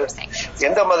விரும்புகின்றார்கள்,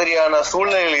 எந்த மாதிரியான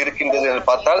சூழ்நிலையில் இருக்கின்றது என்று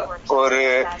பார்த்தால் ஒரு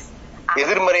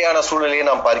எதிர்மறையான சூழ்நிலையை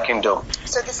நாம் பார்க்கின்றோம்.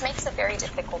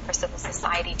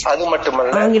 அது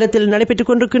மட்டுமல்ல, ஆங்கிலத்தில் நடைபெற்றுக்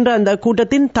கொண்டிருக்கின்ற அந்த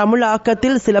கூட்டத்தின் தமிழ்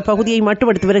ஆக்கத்தில் சில பகுதியை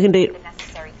மட்டும் எடுத்து வருகின்றேன்.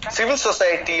 சிவில்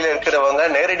சொசைட்டியில் இருக்கிறவங்க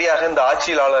நேரடியாக இந்த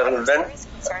ஆட்சியாளர்களுடன்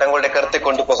தங்களுடைய கருத்தை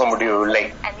கொண்டு போக முடியவில்லை.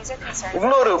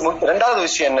 இன்னொரு இரண்டாவது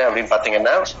விஷயம் என்ன அப்படின்னு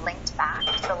பாத்தீங்கன்னா,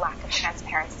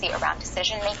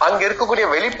 அங்க இருக்கக்கூடிய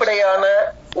வெளிப்படையான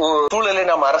சூழலை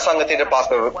நாம் அரசாங்கத்திட்ட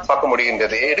பார்க்க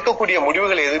முடிகின்றது. எடுக்கக்கூடிய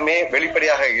முடிவுகள் எதுவுமே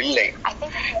வெளிப்படையாக இல்லை.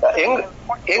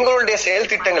 எங்களுடைய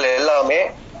செயல் திட்டங்கள் எல்லாமே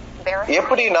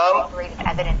எப்படி நாம்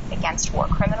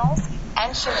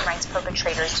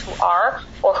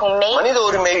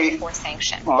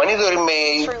மனித உரிமை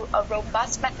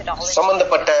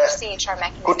சம்பந்தப்பட்ட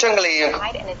குற்றங்களையும்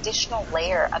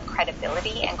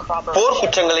போர்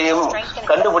குற்றங்களையும்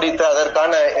கண்டுபிடித்து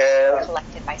அதற்கான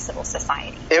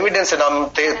எவிடன்ஸ் நாம்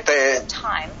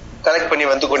கலெக்ட் பண்ணி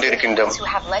வந்து கொண்டிருக்கின்றோம்.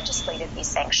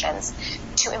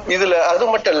 இதுல அது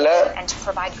மட்டும் இல்ல,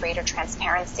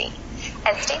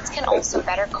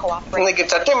 இன்னைக்கு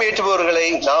சட்டம் இயற்றுபவர்களை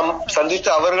நாம் சந்தித்து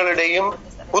அவர்களிடையும்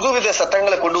புதுவித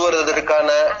சட்டங்களை கொண்டு வருவதற்கான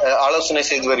ஆலோசனை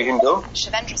செய்து வருகின்றோம்.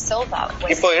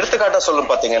 இப்போ எடுத்துக்காட்டா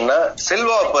சொல்லும் பாத்தீங்கன்னா,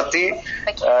 சில்வாவை பத்தி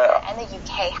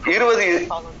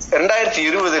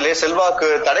 2020 செல்வாக்கு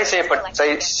தடை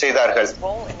செய்தார்கள்.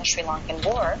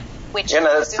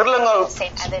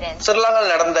 ஸ்ரீலங்காவில்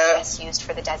நடந்த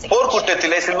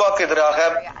போர்க்குற்றத்திலே சில்வாக்கு எதிராக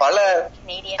பல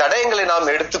தடயங்களை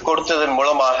நாம் எடுத்து கொடுத்ததன்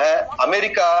மூலமாக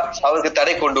அமெரிக்கா அவருக்கு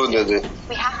தடை கொண்டு வந்தது.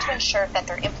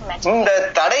 இந்த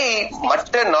தடை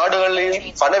மற்ற நாடுகளில்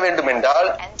பண்ண வேண்டும் என்றால்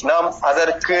நாம்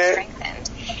அதற்கு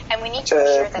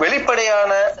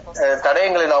வெளிப்படையான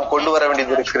தடயங்களை நாம் கொண்டு வர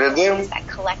வேண்டியது இருக்கிறது.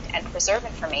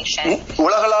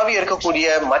 உலகளாவிய இருக்கக்கூடிய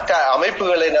மற்ற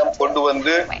அமைப்புகளை நாம் கொண்டு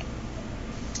வந்து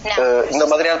இந்த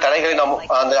மாதிரியான தடைகளை நாம்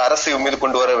அந்த அரசு மீது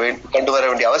கொண்டு வர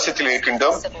வேண்டிய அவசியத்தில்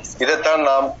இருக்கின்றோம். இதைத்தான்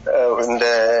நாம் இந்த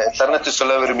தருணத்தை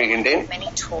சொல்ல விரும்புகின்றேன்.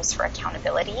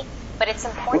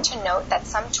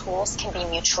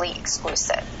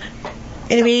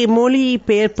 எனவே மொழி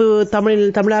பெயர்ப்பு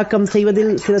தமிழாக்கம்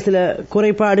செய்வதில் சில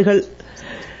குறைபாடுகள்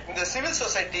இந்த சிவில்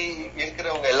சொசைட்டி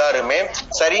இருக்கிறவங்க எல்லாருமே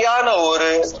சரியான ஒரு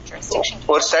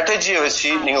ஸ்ட்ராட்டஜியை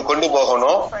வச்சு நீங்க கொண்டு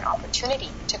போகணும்.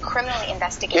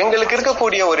 எங்களுக்கு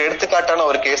இருக்கக்கூடிய ஒரு எடுத்துக்காட்டான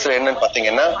ஒரு கேஸ்ல என்னன்னு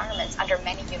பாத்தீங்கன்னா,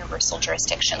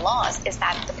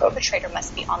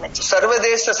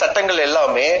 சர்வதேச சட்டங்கள்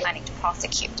எல்லாமே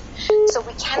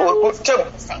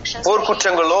போர்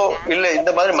குற்றங்களோ இல்ல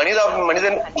இந்த மாதிரி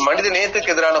மனித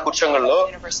நேயத்துக்கு எதிரான குற்றங்களோ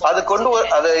அது கொண்டு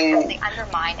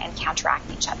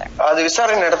அது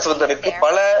விசாரணை நடத்துவதற்கு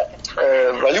பல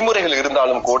வழிமுறைகள்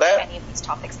இருந்தாலும் கூட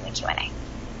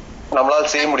நம்மளால்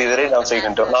செய்ய முடியதை நாம்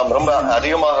செய்கின்றோம். நாம் ரொம்ப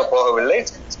அதிகமாக போகவில்லை.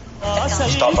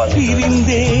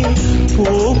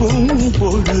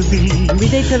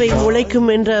 விதைத்தவை முளைக்கும்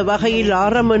என்ற வகையில்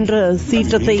ஆரம் என்ற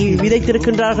சீற்றத்தை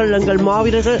விதைத்திருக்கின்றார்கள் எங்கள்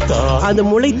மாவீரர்கள். அது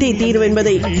முளைத்தே தீரும்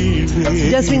என்பதை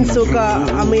ஜஸ்மின் சூக்கா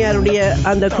அம்மையாருடைய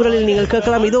அந்த குரலில் நீங்கள்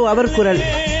கேட்கலாம். இதோ அவர் குரல்.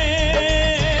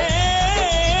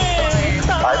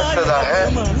 அடுத்ததாக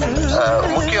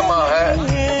முக்கியமாக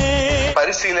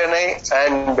பரிசீலனை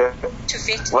அண்ட்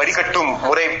வடிகட்டும்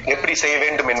முறை எப்படி செய்ய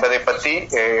வேண்டும் என்பதை பற்றி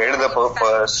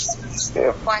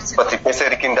பற்றி பேச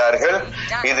இருக்கின்றார்கள்.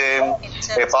 இது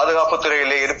பாதுகாப்பு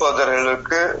துறையிலே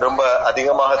இருப்பவர்களுக்கு ரொம்ப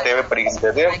அதிகமாக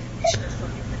தேவைப்படுகின்றது.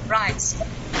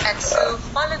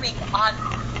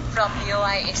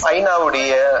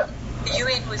 ஐநாவுடைய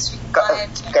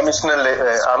கமிஷனர்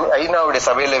ஐநாவுடைய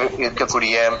சபையில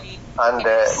இருக்கக்கூடிய அந்த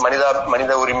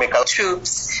மனித உரிமை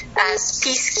troops as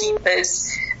peacekeepers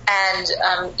and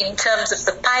in terms of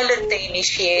the pilot they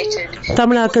initiated.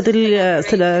 தமிழாக்கத்தில்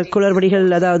சில குளறுபடிகள்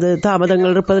அதாவது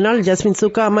தாமதங்கள் இருப்பதனால் ஜஸ்மின்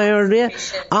சூக்கா அம்மையாருடைய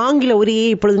ஆங்கில உரையை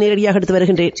இப்பொழுது நேரடியாக எடுத்து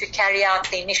வருகின்றேன். To carry out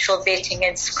the initial vetting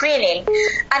and screening,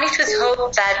 and it was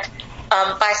hoped that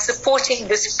by supporting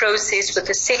this process with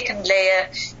a second layer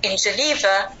in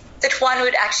Geneva, that one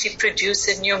would actually produce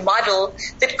a new model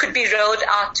that could be rolled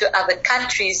out to other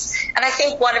countries. And I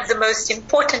think one of the most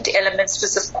important elements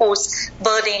was, of course,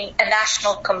 building a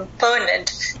national component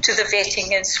to the vetting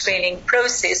and screening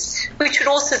process, which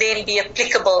would also then be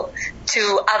applicable to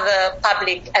other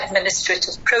public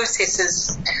administrative processes.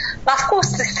 Now, of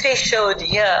course, the threshold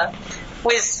here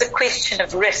was the question of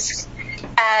risk.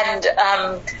 And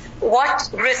what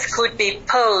risk would be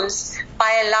posed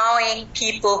by allowing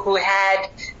people who had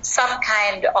some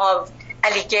kind of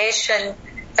allegation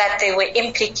that they were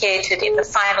implicated in the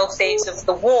final phase of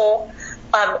the war,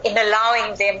 in allowing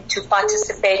them to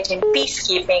participate in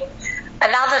peacekeeping.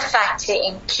 Another factor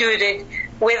included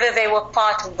whether they were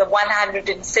part of the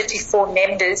 134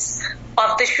 members of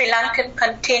the Sri Lankan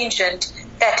contingent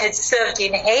that had served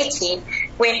in Haiti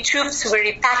when troops were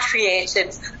repatriated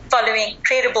following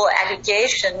credible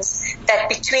allegations that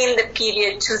between the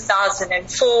period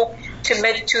 2004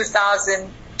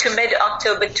 to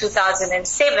mid-October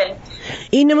 2007.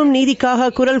 இன்னமும் நீதிக்காக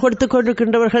குரல் கொடுத்துக்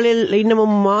கொண்டிருக்கின்றவர்களில்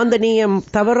இன்னமும் மாந்தநேயம்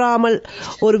தவறாமல்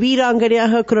ஒரு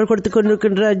வீராங்கனையாக குரல் கொடுத்துக்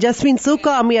கொண்டிருக்கின்ற ஜஸ்மின்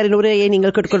சூக்கா அம்மையாரின் உரையை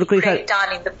நீங்கள் கேட்டுக்கொண்டிருக்கிறீர்கள்.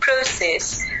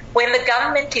 When the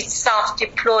government itself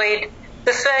deployed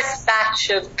the first batch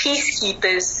of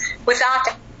peacekeepers without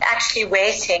actually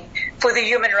waiting for the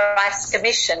Human Rights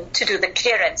Commission to do the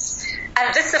clearance. And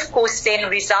this, of course, then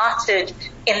resulted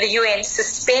in the UN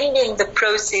suspending the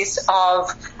process of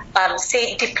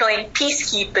deploying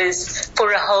peacekeepers for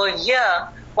a whole year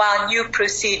while new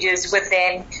procedures were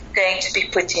then going to be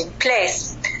put in place.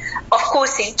 Of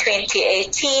course, in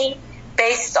 2018,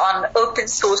 based on open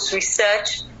source research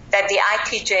that the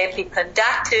ITJP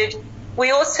conducted, we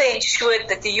also ensured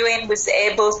that the UN was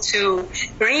able to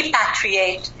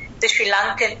repatriate the Sri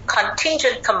Lankan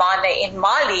contingent commander in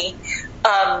Mali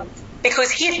because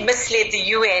he had misled the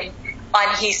UN on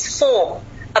his form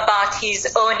about his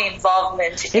own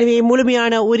involvement. எனவே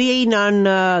முழுமையான உரையை நான்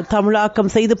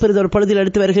தமிழாக்கம் செய்து பிறகு ஒரு பொழுதில்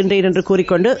எடுத்து வருகின்றேன் என்று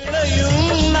கூறிக்கொண்டு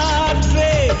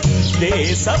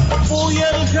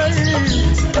தேசப்புயல்கள்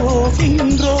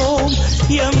போகின்றோம்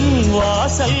எம்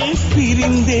வாசல்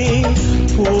பிரிந்தே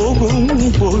போகும்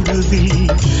பொழுதில்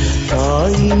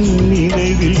தாயின்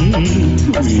நினைவில்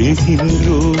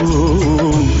வேகின்றோம்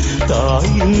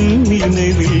தாயின்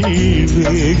நினைவில்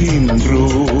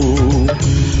வேகின்றோம்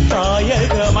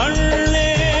தாயக மண்ணே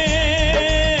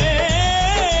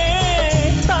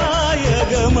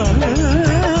தாயக மண்ணே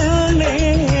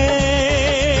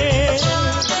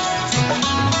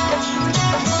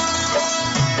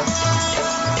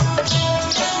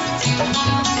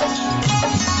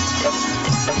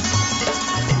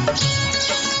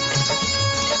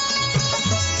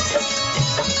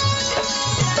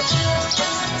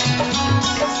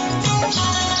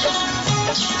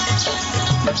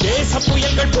தேச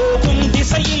புயல்கள் போகும்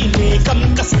திசையில் மேகம்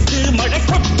கசிந்து மழை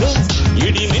கொட்டும்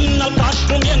இடி மின்னல்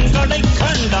காற்றும் எங்களை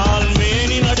கண்டால்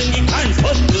மேனி நடுங்கி கண்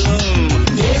பொத்தும்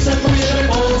தேச புயல்கள்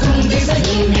போகும்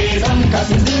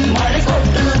கசிந்து மழை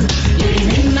கொட்டும் இடி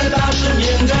மின்னல் காற்றும்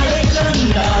எங்களை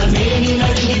கண்டால் மேனி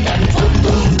நடுங்கி கண்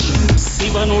கொட்டும்.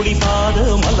 சிவனொளி பாத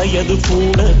மலையது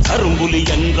கூட கரும்புலி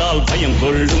என்றால் பயம்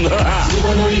கொள்ளும்.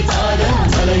 சிவனொளி பாத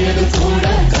மலையது கூட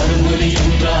கரும்புலி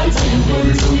என்றால் பயம்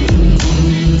கொள்ளும்.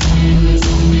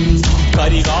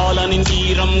 கரிகாலனின்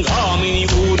வீரம் காமினி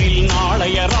ஊரில்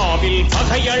நாளைய ராவில்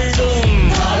பகையள்ளும்.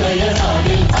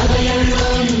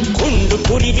 குண்டு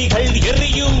குருவிகள்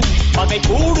எரியும் பகை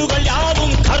கூடுகள்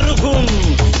யாவும் கருகும்.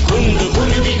 குண்டு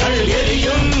குருவிகள்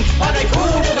எரியும் பகை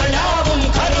கூடுகள் யாவும்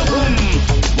கருகும்.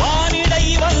 வானிடை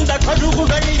வந்த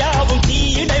கழுகுகள் யாவும்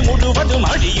தீயிடை முழுவதும்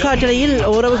அழியும். காற்றலையில்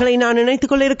உறவுகளை நான்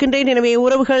இணைத்துக் கொள்ள இருக்கின்றேன். எனவே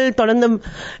உறவுகள் தொடர்ந்து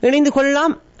இணைந்து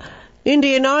கொள்ளலாம்.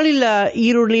 இன்றைய நாளில்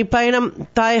ஈருளி பயணம்,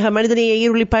 தாயக மனிதநேய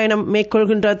ஈருளி பயணம்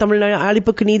மேற்கொள்கின்ற தமிழ்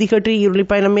அழிப்புக்கு நீதி கேட்டு ஈருளி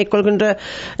பயணம் மேற்கொள்கின்ற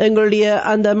எங்களுடைய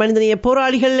அந்த மனிதநேய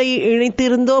போராளிகளை இணைத்து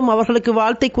இருந்தோம். அவர்களுக்கு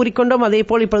வாழ்த்தை கூறிக்கொண்டோம். அதே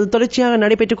போல் இப்பொழுது தொடர்ச்சியாக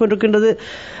நடைபெற்றுக் கொண்டிருக்கின்றது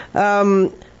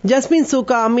ஜஸ்மின்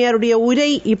சூக்கா அம்மையாருடைய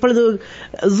உரை. இப்பொழுது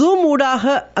ஜூம் ஊடாக,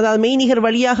 அதாவது மெய்நிகர்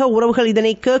வழியாக உறவுகள்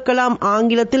இதனை கேட்கலாம்.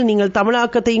 ஆங்கிலத்தில் நீங்கள்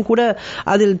தமிழாக்கத்தையும் கூட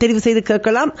அதில் தெரிவு செய்து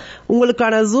கேட்கலாம்.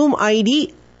 உங்களுக்கான ஜூம் ஐடி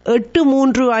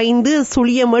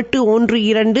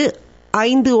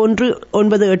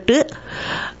 835-812-5198,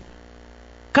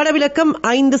 கடவிலக்கம்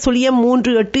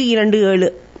 5-3827.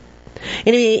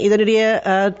 எனவே இதனுடைய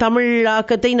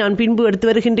தமிழாக்கத்தை நான் பின்பு எடுத்து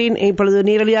வருகின்றேன். இப்பொழுது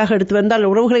நேரடியாக எடுத்து வந்தால்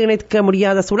உறவுகளை இணைக்க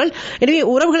முடியாத சூழல். எனவே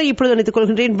உறவுகளை இப்பொழுது இணைத்துக்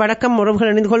கொள்கின்றேன். வணக்கம்,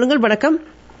 உறவுகள் இணைந்து கொள்ளுங்கள். வணக்கம்.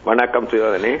 வணக்கம்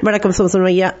சுயோதனி. வணக்கம் சுமசுன்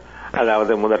ஐயா.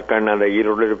 அதாவது முதற்கண் அந்த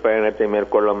ஈருளி பயணத்தை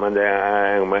மேற்கொள்ளும் அந்த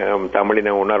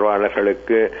தமிழின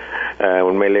உணர்வாளர்களுக்கு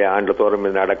உண்மையிலேயே ஆண்டுதோறும்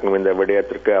நடக்கும் இந்த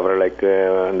விடயத்திற்கு அவர்களுக்கு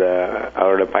அந்த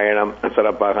அவருடைய பயணம்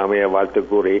சிறப்பாக அமைய வாழ்த்து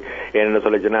கூறி, என்ன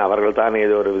சொல்லிச்சுன்னா அவர்கள் தான்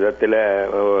ஏதோ ஒரு விதத்தில்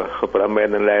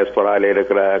புலம்பெயர்ந்த டயஸ்போராவில்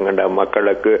இருக்கிற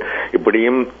மக்களுக்கு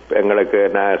இப்படியும் எங்களுக்கு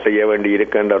செய்ய வேண்டி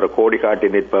இருக்கின்ற ஒரு கோடி காட்டி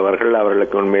நிற்பவர்கள்.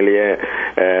 அவர்களுக்கு உண்மையிலேயே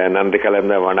நன்றி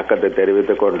கலந்த வணக்கத்தை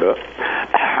தெரிவித்துக் கொண்டு,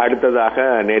 அடுத்ததாக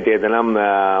நேற்றைய தினம்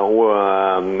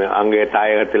அங்கே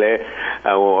தாயகத்திலே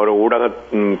ஒரு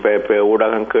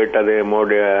ஊடகம் கேட்டது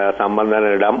மோடி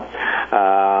சம்பந்தனிடம்.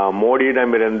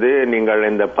 மோடியிடமிருந்து நீங்கள்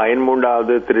இந்த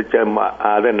 13வது திருச்ச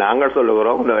அது நாங்கள்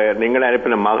சொல்லுகிறோம், நீங்கள்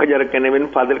அனுப்பின மகஜரக்கனவின்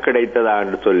பதில் கிடைத்ததா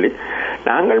என்று சொல்லி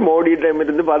நாங்கள்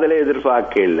மோடியிடமிருந்து பதிலை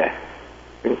எதிர்பார்க்க இல்லை.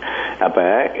 அப்ப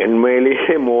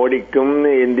உண்மையிலேயே மோடிக்கும்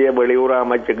இந்திய வெளியுறவு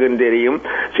அமைச்சுக்கும் தெரியும்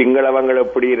சிங்களவங்கள்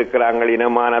எப்படி இருக்கிறாங்க,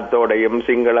 இனமானத்தோடையும்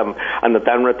சிங்களம் அந்த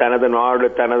தனது நாடு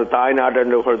தனது தாய் நாடு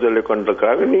என்று சொல்லிக்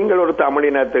கொண்டிருக்கிறார்கள். நீங்கள் ஒரு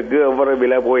தமிழினத்துக்கு எவ்வளவு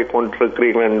விலை போய்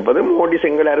கொண்டிருக்கிறீர்கள் என்பது மோடி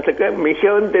சிங்கள அரசுக்கு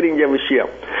மிகவும் தெரிஞ்ச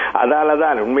விஷயம்.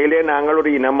 அதாலதான் உண்மையிலேயே நாங்கள்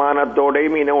ஒரு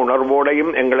இனமானத்தோடையும் இன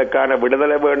உணர்வோடையும் எங்களுக்கான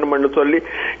விடுதலை வேண்டும் என்று சொல்லி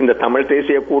இந்த தமிழ்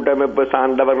தேசிய கூட்டமைப்பு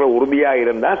சார்ந்தவர்கள் உறுதியா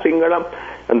இருந்தா சிங்களம்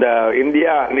இந்த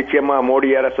இந்தியா நிச்சயமா மோடி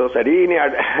அரசோ சரி இனி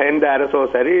எந்த அரசோ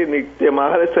சரி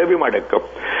நிச்சயமாக அதை செவி மடுக்கும்.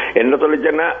 என்ன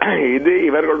சொல்லிச்சேன்னா இது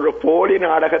இவர்களுடைய போலி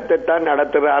நாடகத்தை தான்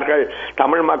நடத்துகிறார்கள்.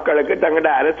 தமிழ் மக்களுக்கு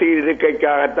தங்களுடைய அரசியல்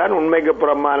இருக்கைக்காகத்தான் உண்மைக்கு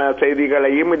புறமான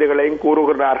செய்திகளையும் இதுகளையும்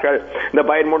கூறுகிறார்கள். இந்த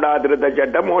 13வது திருத்த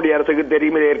சட்டம் மோடி அரசுக்கு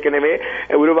தெரியும், ஏற்கனவே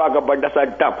உருவாக்கப்பட்ட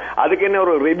சட்டம். அதுக்கு என்ன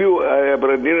ஒரு ரிவ்யூ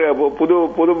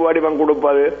புது வடிவம்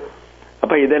கொடுப்பது?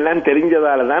 அப்ப இதெல்லாம்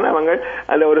தெரிஞ்சதாலதான் அவங்க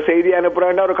அந்த ஒரு செய்தி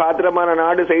அனுப்புறாண்டா, ஒரு காத்திரமான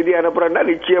நாடு செய்தி அனுப்புறாண்டா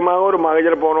நிச்சயமாக ஒரு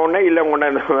மகஜர் போனோன்னா இல்ல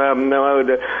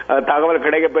உங்களோட தகவல்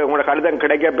உங்களோட கடிதம்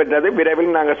கிடைக்க பெற்றது,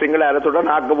 விரைவில் நாங்கள் சிங்கள அரசுடன்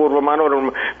ஆக்கப்பூர்வமான ஒரு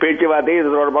பேச்சுவார்த்தையை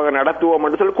இது தொடர்பாக நடத்துவோம்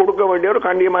என்று சொல்லி கொடுக்க வேண்டிய ஒரு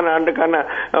கண்டியமான ஆண்டுக்கான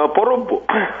பொறுப்பு.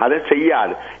 அதை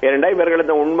செய்யாது. ஏனென்றா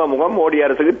இவர்களது உண்மை முகம் மோடி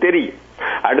அரசுக்கு தெரியும்.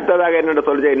 அடுத்ததாக என்ன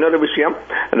சொல்ல இன்னொரு விஷயம்,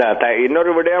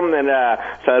 இன்னொரு விடயம்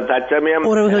தற்சமயம்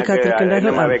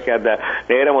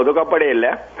நேரம் ஒதுக்கப்பட இல்ல.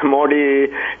 மோடி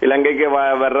இலங்கைக்கு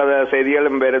வர்ற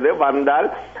செய்திகளும் வருது. வந்தால்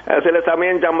சில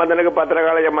சமயம் சம்பந்தனுக்கு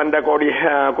பத்திரகாலயம் வந்த கோடி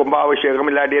கும்பாபிஷேகம்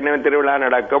இல்லாட்டி என்ன திருவிழா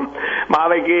நடக்கும்.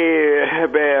 மாவைக்கு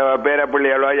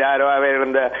பேரப்பிள்ளைகளோ யாரோ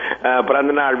இருந்த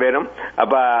பிறந்த நாள் வேணும்.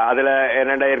 அப்ப அதுல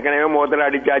என்னடா ஏற்கனவே மோதல்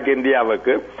அடிச்சாச்சு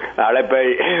இந்தியாவுக்கு, அழைப்பை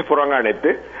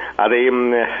புறங்கணித்து அதையும்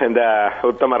இந்த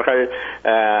உத்தமர்கள்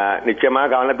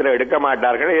நிச்சயமாக கவனத்தில் எடுக்க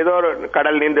மாட்டார்கள். ஏதோ ஒரு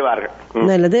கடல் நீந்துவார்கள்.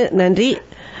 நல்லது, நன்றி.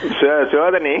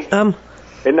 சோதனை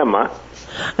என்னம்மா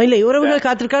இல்ல உறவுகள்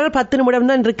காத்திருக்காங்க. 10 நிமிடம்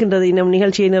தான் இருக்கின்றது இன்னும்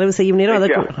நிகழ்ச்சியை நிறைவு செய்யும் நேரம்.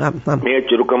 அதற்கு மிக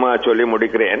சுருக்கமா சொல்லி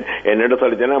முடிக்கிறேன். என்னென்னு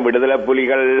சொல்லிச்சேன்னா விடுதலை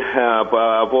புலிகள்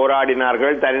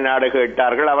போராடினார்கள், தனிநாடு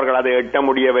கேட்டார்கள், அவர்கள் அதை எட்ட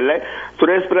முடியவில்லை.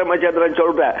 சுரேஷ் பிரேமச்சந்திரன்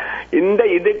சொல்ற இந்த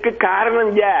இதுக்கு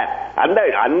காரணம் யார்?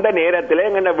 அந்த நேரத்தில்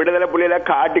எங்க விடுதலை புலிகளை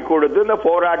காட்டி கொடுத்து இந்த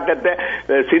போராட்டத்தை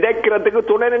சிதைக்கிறதுக்கு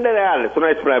துணை நின்றார்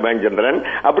சுரேஷ் பிரேமச்சந்திரன்.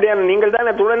 அப்படியான நீங்கள்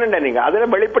தான் துணை நின்ற, நீங்க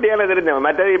அதுல வெளிப்படையான தெரிஞ்ச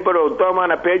மற்றது இப்ப ஒரு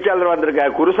உத்தமமான பேச்சாளர்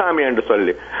வந்திருக்கார் குருசாமி என்று சொல்லி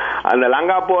சொல்லி. அந்த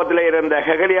லங்காபுரத்துல இருந்த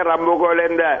ஹெகலிய ரம்புகோல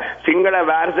இந்த சிங்கள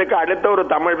வாரிசுக்கு அடுத்த ஒரு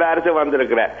தமிழ் வாரிசு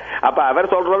வந்திருக்கிற. அப்ப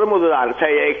அவர் சொல்றதும் இதுதான்,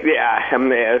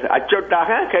 அச்சொட்டாக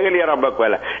ஹெகலிய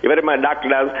ரம்புகோல இவர்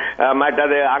டாக்டர்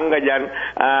மற்றது அங்கஜன்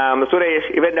சுரேஷ்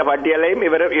இவருடைய பட்டியலையும்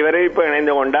இவரை இப்ப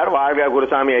இணைந்து கொண்டார். வாழ்க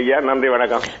குருசாமி ஐயா. நன்றி,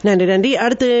 வணக்கம். நன்றி நன்றி.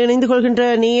 அடுத்து இணைந்து கொள்கின்ற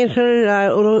நேயர்கள்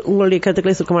உங்களுடைய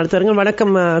கருத்துக்களை சுருக்கமாக எடுத்து.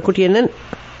 வணக்கம் குட்டியண்ணன்.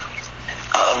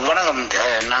 வணக்கம்,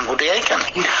 நான் குட்டியாய்க்கேன்.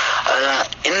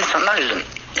 என்ன சொன்னால்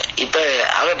இப்ப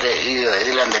அவர்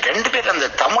இதுல அந்த 2 பேர் அந்த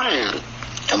தமிழ்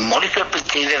மொழிபெயர்ப்பு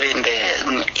செய்தவை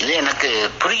இது எனக்கு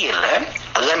புரியல.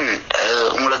 அதுதான்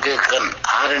உங்களுக்கு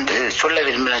ஆரண்டு சொல்ல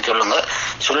விரும்பின சொல்லுங்க,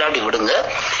 சொல்லாடி விடுங்க,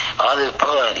 அது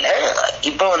பரவாயில்ல.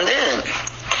 இப்ப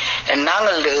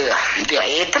நாங்கள்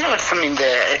எத்தனை வருஷம் இந்த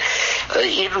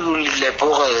ஈடுகளில்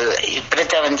போக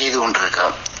பிரச்சாரம் செய்து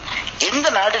கொண்டிருக்கோம். எந்த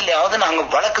நாட்டிலாவது நாங்க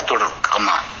வழக்கு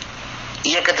தொடர்க்கோமா?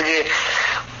 இயக்கத்துக்கு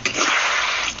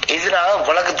எதிராக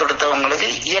வழக்கு தொடுத்தவங்களுக்கு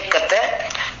இயக்கத்தை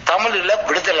தமிழ்ல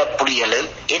விடுதலை புலிகள்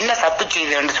என்ன தப்பு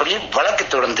செய்தன்னு சொல்லி வழக்கு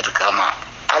தொடர்ந்துருக்காமா?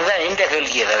 அதுதான் இந்த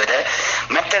கேள்வியை தவிர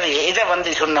மற்ற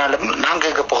எதை சொன்னாலும் நான்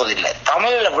கேட்க போவதில்லை.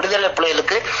 தமிழ்ல விடுதலை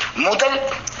புலிகளுக்கு முதல்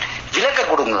விலக்க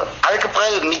கொடுங்க, அதுக்கு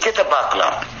பிறகு மிச்சத்தை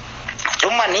பார்க்கலாம்.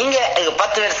 சும்மா நீங்க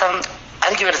 10 வருஷம்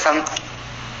 5 வருஷம்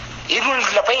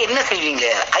இருளுல போய் என்ன செய்வீங்க?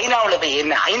 ஐநாவுல போய்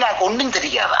என்ன? ஐநாக்கு ஒன்றும்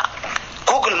தெரியாதா?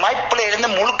 கூகுள் மேப்ல இருந்து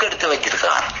முழுக்க எடுத்து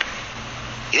வச்சிருக்கான்.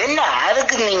 என்ன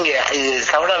அதுக்கு நீங்க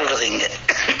சவடாடுறீங்க?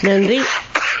 நன்றி.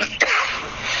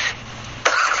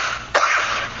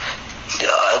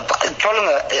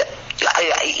 சொல்லுங்க.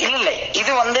 இல்ல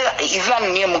இது இதுதான்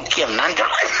மிக முக்கியம். நான்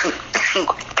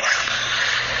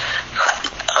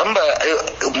ரொம்ப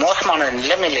மோசமான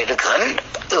நிலைமையில இருக்கிறேன்.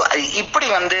 இப்படி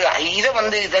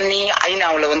இதை நீ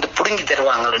ஐநாவுல புடுங்கி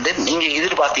தருவாங்க நீங்க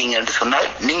எதிர்பார்த்தீங்கன்னு சொன்னால்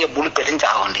நீங்க முழு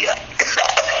பெருஞ்சாக வேண்டிய.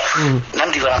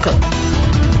 நன்றி, வணக்கம்.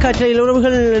 காற்றலையில்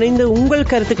உறவுகள் இணைந்து உங்கள்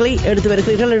கருத்துக்களை எடுத்து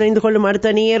வருகிறீர்கள். இணைந்து கொள்ளும்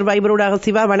அடுத்த நேயர் வைபரோடாக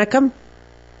சிவா. வணக்கம்.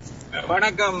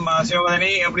 வணக்கம் சிவகணி,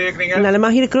 எப்படி இருக்கிறீங்க?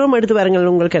 நலமாக இருக்கிறோம். எடுத்து வாருங்கள்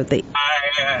உங்கள் கருத்தை.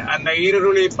 அந்த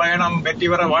ஈருருளி பயணம் வெற்றி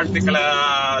பெற வாழ்த்துக்களை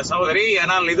சகோதரி.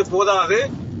 ஆனால் இது போதாது.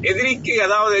 எதிரிக்கு,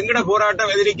 அதாவது எங்கட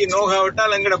போராட்டம் எதிரிக்கு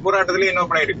நோகாவிட்டால் எங்கட போராட்டத்திலே என்ன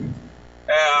படம் இருக்கு.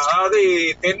 அதாவது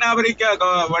தென்னாப்பிரிக்கா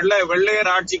வெள்ளையர்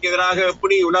ஆட்சிக்கு எதிராக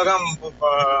எப்படி உலகம்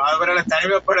அவர்களை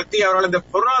தனிமைப்படுத்தி அவர்கள் இந்த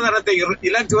பொருளாதாரத்தை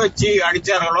இலக்கு வச்சு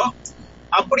அடிச்சார்களோ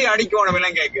அப்படி அடிக்கணும்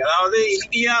இலங்கைக்கு. அதாவது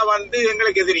இந்தியா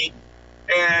எங்களுக்கு எதிரி.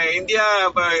 இந்தியா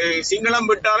சிங்களம்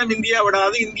விட்டாலும் இந்தியா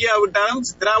விடாது, இந்தியா விட்டாலும்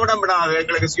திராவிடம் விடாது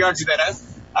எங்களுக்கு சுயாட்சி தர.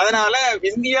 அதனால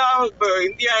இந்தியா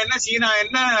என்ன சீனா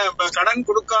என்ன கடன்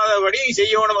கொடுக்காதபடி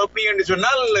செய்யணும். எப்படி என்று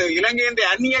சொன்னால் இலங்கையின்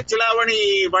அந்நிய செலாவணி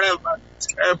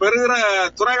பெறுகிற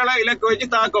துறைகளை இலக்கு வச்சு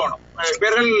தாக்கணும்.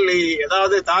 இவர்கள்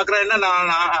ஏதாவது தாக்குறேன்னா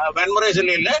நான் வன்முறை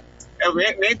சொல்ல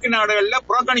மேற்கு நாடுகள்ல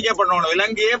புறக்கணிக்க பண்ணணும்,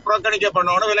 இலங்கையே புறக்கணிக்க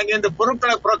பண்ணணும், இலங்கை இந்த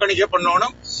பொருட்களை புறக்கணிக்க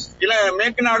பண்ணணும். இல்ல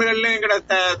மேற்கு நாடுகள்ல எங்கட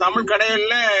தமிழ்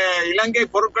கடைகள்ல இலங்கை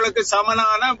பொருட்களுக்கு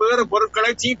சமனான வேறு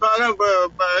பொருட்களை சீப்பாக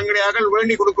எங்களுடைய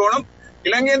வேண்டி கொடுக்கணும்.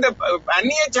 இலங்கை இந்த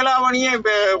அந்நிய செலாவணியை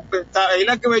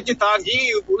இலக்கு வச்சு தாக்கி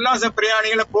உல்லாச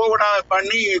பிரயாணிகளை போகடா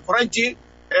பண்ணி குறைச்சு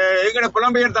எங்கட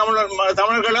புலம்பெயர்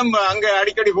தமிழர்களும் அங்க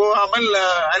அடிக்கடி போகாமல்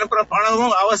அனுப்புற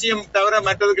பணமும் அவசியம் தவிர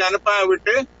மற்றதுக்கு அனுப்ப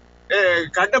விட்டு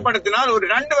கட்டுப்படுத்தினால் ஒரு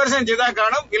 2 வருஷம் செய்தா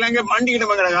காலம் இலங்கை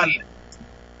மண்டிக்கிடும். எங்கட காலில்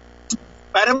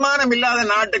வருமானம் இல்லாத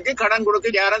நாட்டுக்கு கடன் கொடுக்க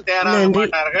யாரும் தயாராக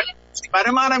மாட்டார்கள்.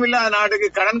 வருமானம் இல்லாத நாட்டுக்கு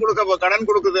கடன்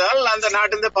கொடுக்குதால் அந்த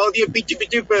நாட்டின் பகுதியை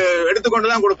பிச்சு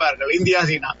எடுத்துக்கொண்டுதான் கொடுப்பார்கள் இந்தியா,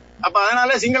 சீனா. அப்ப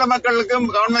அதனால சிங்கள மக்களுக்கும்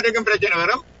கவர்மெண்ட்டுக்கும் பிரச்சனை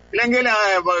வரும். இலங்கையில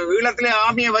ஈழத்திலே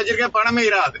ஆமியை வச்சிருக்க பணமே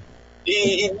இராது.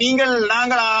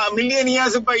 நாங்கள் மில்லியன்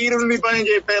இயர்ஸ் இப்ப ஈருருளி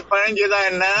பயணம் செய்தா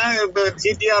என்ன,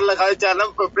 சிடிஆர்ல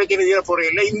கதைச்சாலும் பிரச்சனை தீர போற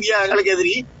இல்லை. இந்தியா எங்களுக்கு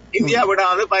எதிரி. இந்தியா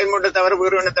விடாது பயன்பாட்டை தவிர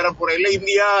வேறு ஒன்று தர போற இல்லை.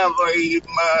 இந்தியா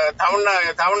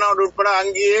தமிழ்நாடு உட்பட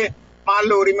அங்கேயே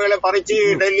மாநில உரிமைகளை பறிச்சு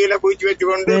டெல்லியில குவிச்சு வச்சு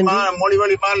கொண்டு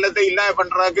மொழிவழி மாநிலத்தை இல்லாம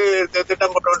பண்றதுக்கு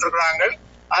திட்டம் போட்டு கொண்டிருக்கிறாங்க.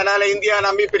 அதனால இந்தியா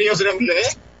நம்பி பிரயோசனம் இல்லை.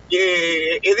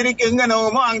 எதிரிக்கு எங்க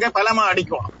நோவமோ அங்க பலமா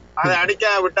அடிக்கும். அதை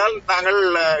அடிக்காவிட்டால் நாங்கள்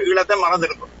ஈழத்தை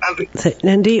மறந்திருக்கோம். நன்றி.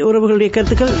 நன்றி. உறவுகளுடைய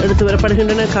கருத்துக்கள் எடுத்து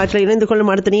வரப்படுகின்றன. காற்றில் இணைந்து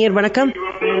கொள்ளும் அடுத்த நேயர். வணக்கம்.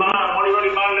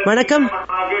 வணக்கம்.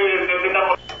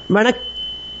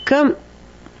 வணக்கம்.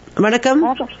 வணக்கம்.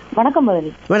 வணக்கம்.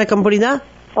 வணக்கம். புரியுதா?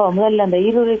 முதல்ல அந்த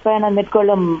ஈருருளி பயணம்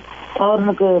மேற்கொள்ளும்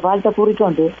அவருக்கு வாழ்த்தை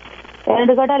கூறிக்கொண்டு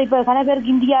ரெண்டு கேட்டால் இப்ப கன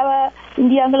பேருக்கு இந்தியா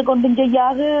எங்களுக்கு ஒன்றும்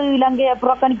செய்யாது, இலங்கையை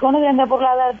புறக்கணிக்கணும், இலங்கை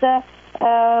பொருளாதாரத்தை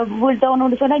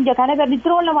வீழ்த்தவனு சொன்னா இங்க கன பேர்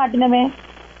நித்திரவல்ல மாட்டினமே,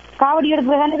 காவடி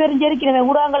எடுக்கிற கன பேரும் ஜெரிக்கணுமே.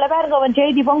 ஊடகங்கள பேருக்கு அவன்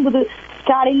செய்தி பொங்குது,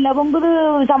 ஸ்டாலின்ல பொங்குது,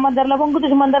 சம்பந்தர்ல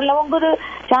பொங்குது,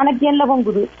 சாணக்கியன்ல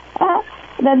பொங்குது.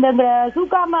 இந்த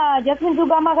சுகாமா ஜஸ்மின்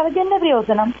சுகாமா கதைக்கு என்ன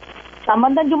பிரயோசனம்?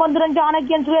 சம்பந்தம் சுமந்திரன்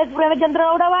சாணக்கியன் சுரேஷ்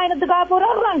பிரேமச்சந்திரோட வாயனத்துக்காக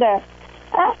போறாங்க.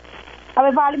 அவ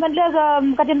பார்லிமெண்ட்ல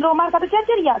கஜேந்திரகுமார் கதைச்சா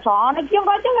சரியா சாணக்கியம்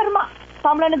காய்ச்சா வருமா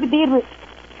தமிழனுக்கு தீர்வு.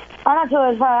 ஆனா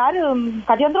யாரு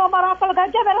கஜேந்திரகுமார் ஆக்கள்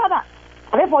காய்ச்சா வராதான்.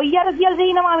 அதே பொய் அரசியல்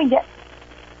செய்யணுமா அவங்க.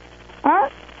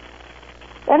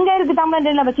 எங்க இருக்கு தமிழ்?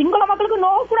 சிங்கள மக்களுக்கு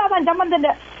நோக்கூடாதான்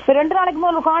சம்பந்தம். 2 நாளைக்கு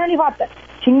முதல் காணொலி பார்த்தேன்.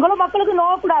 சிங்கள மக்களுக்கு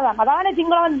நோக்கூடாதான். அதானே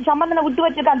சிங்களம் சம்பந்தனை விட்டு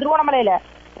வச்சிருக்கான் திருவோணமலையில.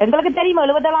 எங்களுக்கு தெரியுமா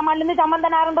 77ஆம் ஆண்டுல இருந்து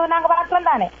சம்பந்தம் ஆரம்பம் நாங்க பார்க்கலாம்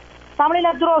தானே.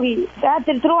 தமிழில துரோகி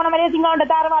திருவோணமலையை சிங்களோட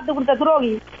தார வார்த்து கொடுத்த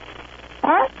துரோகி.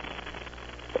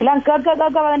 எல்லாம்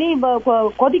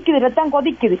கொதிக்குது, ரத்தம்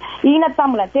கொதிக்குது.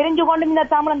 ஈனத்தமிழன் தெரிஞ்சு கொண்டு இந்த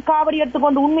தமிழன் காவடி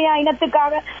எடுத்துக்கொண்டு உண்மையா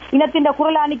இனத்துக்காக இனத்தின்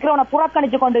குரல் அணிக்கிறவனை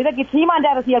புறக்கணிச்சு கொண்டு இதற்கு சீமாண்ட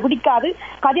அரசியல் பிடிக்காது,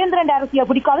 கஜேந்திரன் அரசியல்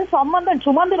பிடிக்காது. சம்பந்தன்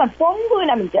சுமந்துடன் பொங்கு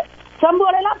இனம்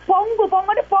செம்புகள் எல்லாம் பொங்கு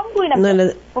பொங்கட்டு பொங்கு இனம்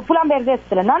புலம்பெயர்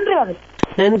தேசத்துல. நன்றி வகை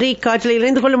நன்றி. காற்றில்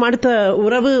இணைந்து கொள்ளும் அடுத்த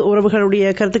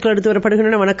உறவுகளுடைய கருத்துக்கள் எடுத்து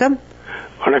வரப்படுகின்றன. வணக்கம்.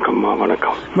 வணக்கம்மா.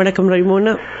 வணக்கம். வணக்கம்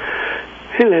ரவிமோகன்.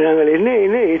 இல்ல நாங்கள்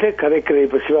என்ன இதை கதைக்கிற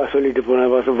இப்ப சிவா சொல்லிட்டு போன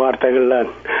வார்த்தைகள்லாம்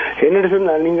என்ன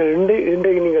சொன்னா, நீங்கள்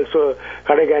இன்றைக்கு நீங்கள்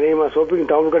கடைக்கு அநேகமா ஷாப்பிங்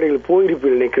டவுன் கடைகள்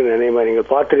போயிருப்பீர்கள் நினைக்கிறேன். அநேகமா நீங்கள்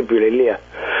பார்த்திருப்பீர்கள் இல்லையா?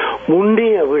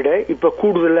 முன்னைய விட இப்ப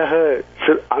கூடுதலாக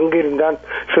அங்கிருந்தான்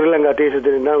ஸ்ரீலங்கா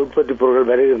தேசத்திலிருந்தான் உற்பத்தி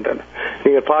பொருட்கள் வருகின்றன.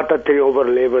 நீங்க பார்த்தா தெரியும்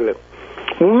ஒவ்வொரு லேபிள்.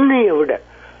 முன்னைய விட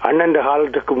அண்ணன்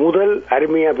காலத்துக்கு முதல்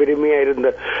அருமையா பெருமையா இருந்த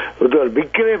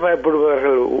விற்கவே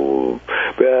பயப்படுபவர்கள்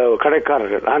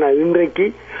கடைக்காரர்கள். ஆனா இன்றைக்கு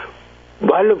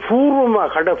பூர்வமா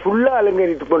கடை ஃபுல்லா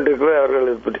அலங்கரித்துக் கொண்டிருக்கிறார்கள்.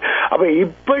 அப்ப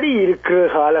இப்படி இருக்கிற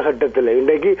காலகட்டத்தில்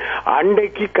இன்றைக்கு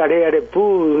அன்றைக்கு கடையடைப்பு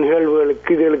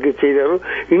நிகழ்வுகளுக்கு இதுகளுக்கு செய்தவர்கள்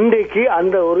இன்றைக்கு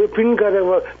அந்த ஒரு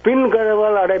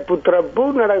பின்கதவால் அடைப்பு திறப்பு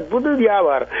நடப்பது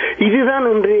வியாபாரம். இதுதான்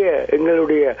இன்றைய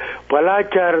எங்களுடைய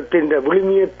கலாச்சாரத்தின்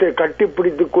விழுமியத்தை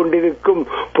கட்டிப்பிடித்துக் கொண்டிருக்கும்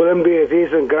புலம்பெயர்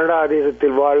தேசம் கனடா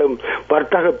தேசத்தில் வாழும்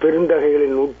வர்த்தக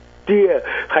பெருந்தகைகளின் உத்திய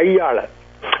கையாளர்.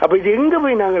 அப்ப இது எங்க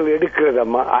போய் நாங்கள்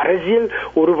எடுக்கிறதம்மா? அரசியல்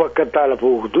ஒரு பக்கத்தால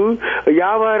போகுது,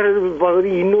 வியாபார பகுதி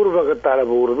இன்னொரு பக்கத்தால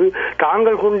போகுது.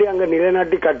 தாங்கள் கொண்டே அங்க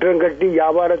நிலைநாட்டி கட்டிடம் கட்டி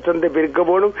வியாபார சந்தை பெருக்க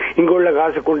போகணும், இங்க உள்ள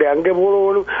காசு கொண்டே அங்கே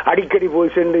போகணும், அடிக்கடி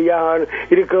போய் சென்று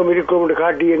இருக்கோம்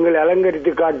காட்டி எங்களை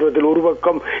அலங்கரித்து காட்டுவதில் ஒரு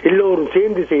பக்கம் எல்லோரும்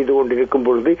சேர்ந்து செய்து கொண்டிருக்கும்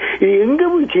பொழுது இது எங்க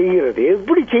போய் செய்கிறது?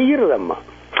 எப்படி செய்கிறதம்மா?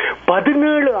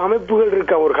 17 அமைப்புகள்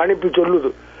இருக்கு ஒரு கணிப்பு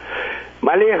சொல்லுது.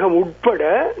 மலையகம் உட்பட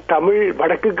தமிழ்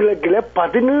வடக்கு கிழக்கில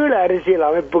 17 அரசியல்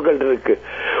அமைப்புகள் இருக்கு.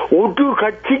 ஒரு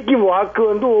கட்சிக்கு வாக்கு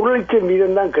 1,00,000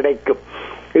 வீதம் தான் கிடைக்கும்.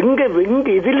 எங்க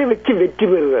இதுல வச்சு வெற்றி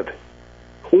பெறுவது?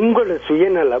 உங்களோட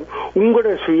சுயநலம்,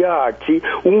 உங்களோட சுய ஆட்சி,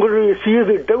 உங்களுடைய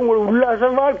சுயதிட்டம், உங்களோட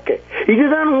உல்லாச வாழ்க்கை,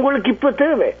 இதுதான் உங்களுக்கு இப்ப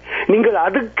தேவை. நீங்கள்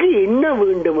அதுக்கு என்ன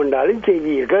வேண்டும் என்றாலும்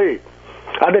செய்வீர்கள்.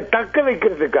 அதை தக்க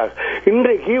வைக்கிறதுக்காக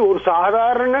இன்றைக்கு ஒரு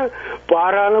சாதாரண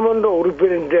பாராளுமன்ற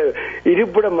உறுப்பினர்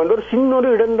இருப்பிடம் ஒரு சின்ன ஒரு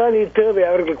இடம் தான் தேவை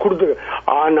அவர்கள் கொடுத்து.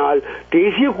 ஆனால்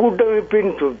தேசிய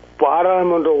கூட்டமைப்பின்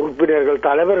பாராளுமன்ற உறுப்பினர்கள்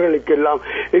தலைவர்களுக்கெல்லாம்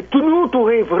எத்தனையோ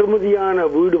தொகை பெறுமதியான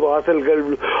வீடு வாசல்கள்,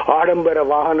 ஆடம்பர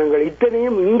வாகனங்கள்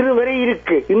இத்தனையும் இன்று வரை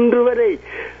இருக்கு. இன்று வரை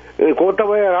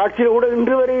கோத்தபாய ஆட்சியில் கூட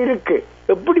இன்று வரை இருக்கு.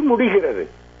 எப்படி முடிகிறது?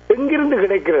 எங்கிருந்து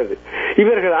கிடைக்கிறது?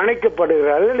 இவர்கள்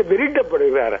அணைக்கப்படுகிறார்கள்,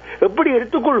 விரட்டப்படுகிறார்கள். எப்படி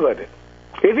எடுத்துக்கொள்வாரு?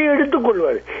 எதை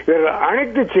எடுத்துக்கொள்வாரு? இவர்கள்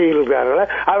அணைத்து செய்கிறார்களா?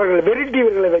 அவர்கள் விரட்டி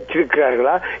இவர்களை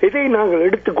வச்சிருக்கிறார்களா? இதை நாங்கள்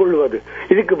எடுத்துக்கொள்வது?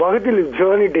 இதுக்கு பக்கத்தில்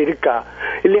சிவனிட்டு இருக்கா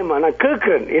இல்லையம்மா? நான்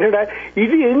கேட்கிறேன். என்னடா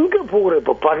இது எங்க போகிறது?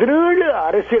 இப்ப 17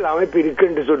 அரசியல் அமைப்பு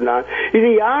இருக்குன்னு சொன்னால்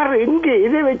இது யார் எங்க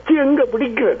இதை வச்சு எங்க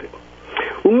பிடிக்கிறது?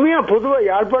 உண்மையா பொதுவா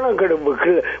யாழ்ப்பாணம்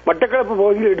மட்டக்களப்பு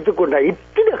பகுதியில் எடுத்துக்கொண்டா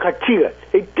இத்தனை கட்சிகள்,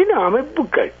 இத்தனை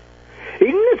அமைப்புகள்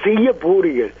என்ன செய்ய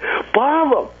போறீர்கள்?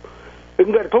 பாவம்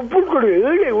எங்க தொப்புள்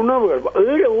ஏழை உணவுகள்,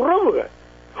 ஏழை உறவுகள்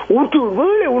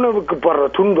வேலை உணவுக்கு படுற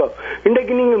துன்பம்.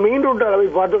 இன்றைக்கு நீங்க மெயின் ரோட்டால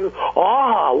போய் பார்த்து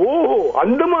ஆஹா ஓஹோ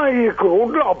அந்த மாதிரி இருக்கு,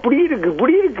 ரோட்ல அப்படி இருக்கு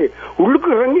இப்படி இருக்கு,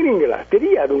 உள்ளுக்கு இறங்கினீங்களா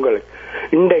தெரியாது உங்களுக்கு.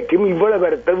 இன்றைக்கும் இவ்வளவு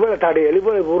வரத்த இவ்வளவு தடையல்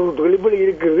இவ்வளவு பொருட்கள் இவ்வளவு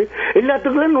இருக்குது,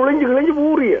 எல்லாத்துக்கும் நுழைஞ்சு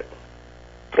போறீங்க.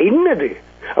 என்னது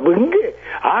அப்ப இங்க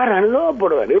யார்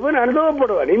அனுபவப்படுவான்? இவன்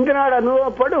அனுபவப்படுவான், இந்த நாடு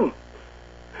அனுபவப்படும்.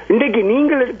 இன்றைக்கு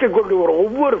நீங்கள் எடுத்துக்கொண்டு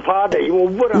ஒவ்வொரு பாதையும்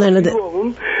ஒவ்வொரு அனுபவமும்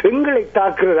எங்களை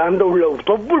தாக்குறது. அந்த உள்ள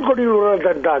தொப்புள் கொடியில்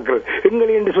தான் தாக்குறது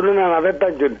எங்களை என்று சொன்ன நான்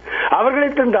அதைத்தான் சொன்னேன்.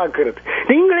 அவர்களைத்தான் தாக்குறது.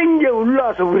 நீங்கள் இங்க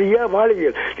உல்லாச உரிய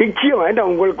வாழிகள் நிச்சயமா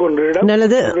உங்களுக்கு ஒன்று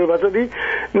இடம் வசதி.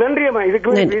 நன்றியம்மா,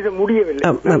 இதுக்கு பேச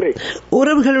முடியவில்லை. நன்றி.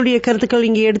 உறவுகளுடைய கருத்துக்கள்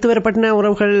இங்கே எடுத்து வரப்பட்டன.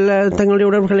 உறவுகள் தங்களுடைய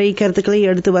உறவுகளை கருத்துக்களை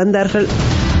எடுத்து வந்தார்கள்.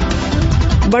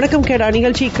 வணக்கம் கேடா,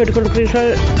 நிகழ்ச்சி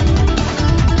கேட்டுக்கொண்டிருக்கிறீர்கள்.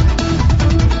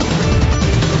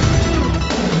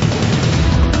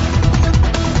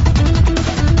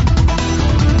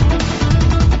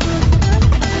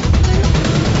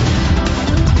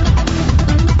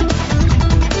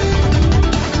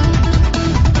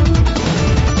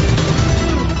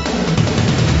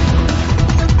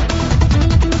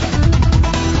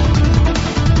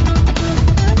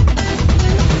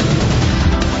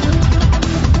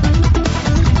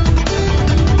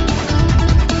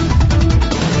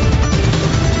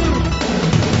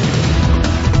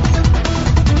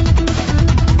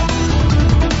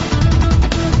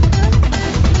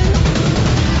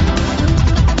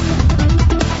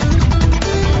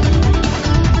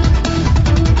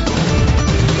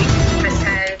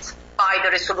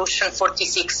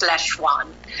 46/1.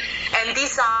 And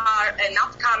these are an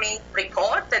upcoming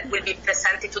report that will be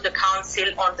presented to the Council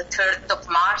on the 3rd of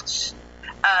March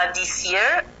this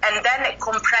year, and then a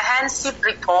comprehensive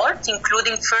report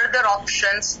including further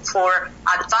options for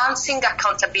advancing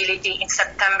accountability in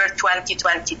September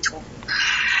 2022.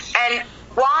 And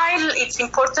while it's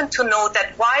important to note that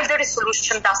while the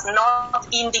resolution does not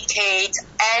indicate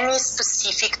any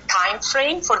specific time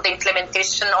frame for the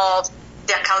implementation of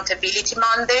the accountability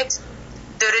mandate,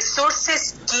 the resources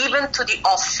given to the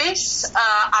office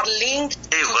are linked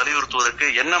to வலியுறுத்துவதற்கு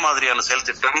என்ன மாதிரியான செயல்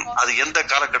திட்டம் அது எந்த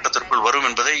காலகட்டத்திற்குள் வரும்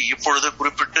என்பதை இப்பொழுது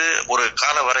குறிப்பிட்டு ஒரு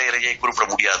கால வரையறையை குறிப்பிட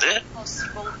முடியாது.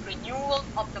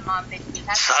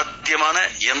 சாத்தியமான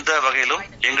எந்த வகையிலும்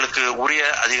எங்களுக்கு உரிய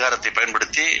அதிகாரத்தை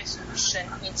பயன்படுத்தி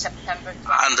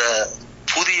அந்த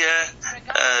புதிய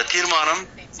தீர்மானம்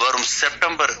வரும்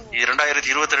செப்டம்பர்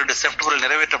 2022 செப்டம்பரில்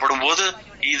நிறைவேற்றப்படும் போது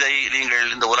இதை நீங்கள்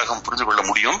இந்த உலகம் புரிந்து கொள்ள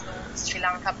முடியும்.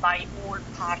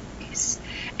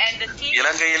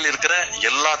 இலங்கையில் இருக்கிற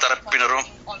எல்லா தரப்பினரும்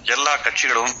எல்லா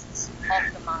கட்சிகளும்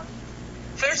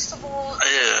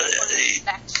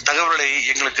தகவலை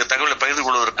எங்களுக்கு தகவலை பகிர்ந்து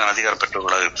கொள்வதற்கான அதிகாரம்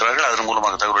பெற்றவர்களாக இருக்கிறார்கள். அதன்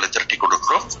மூலமாக தகவலை திரட்டிக்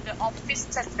கொடுக்கிறோம்.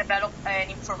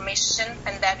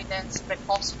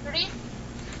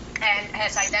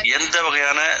 எந்த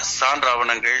வகையான சான்று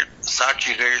ஆவணங்கள்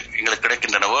சாட்சிகள் எங்களுக்கு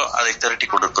கிடைக்கின்றனவோ அதை திரட்டி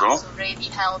கொடுக்கிறோம்.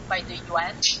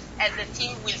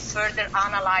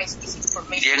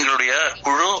 எங்களுடைய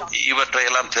குழு இவற்றை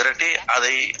எல்லாம் திரட்டி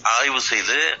அதை ஆய்வு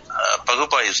செய்து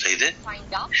பகுப்பாய்வு செய்து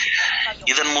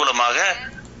இதன் மூலமாக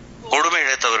கொடுமை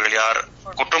இழைத்தவர்கள் யார்,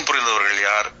 குற்றம் புரிந்தவர்கள்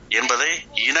யார் என்பதை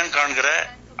இனம் காண்கிற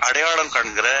அடையாளம்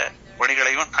காண்கிற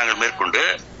பணிகளையும் நாங்கள் மேற்கொண்டு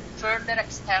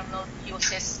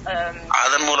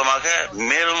அதன் மூலமாக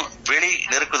மேலும் வெளி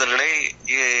நெருக்குதல்களை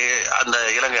அந்த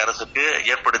இலங்கை அரசுக்கு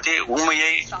ஏற்படுத்தி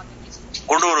உண்மையை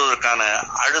கொண்டு வருவதற்கான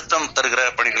அழுத்தம் தருகிற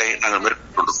பணிகளை நாங்கள்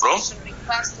மேற்கொண்டிருக்கிறோம்.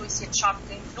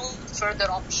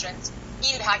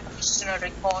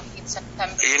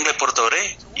 எங்களை பொறுத்தவரை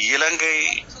இலங்கை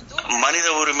மனித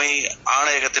உரிமை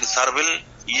ஆணையகத்தின் சார்பில்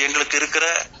எங்களுக்கு இருக்கிற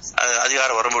அதிகார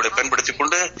வரம்புகளை பயன்படுத்திக்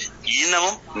கொண்டு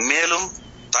இன்னமும் மேலும்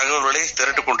தகவல்களை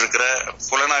திரட்டிக் கொண்டிருக்கிற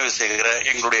புலனாய்வு செய்கிற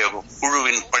எங்களுடைய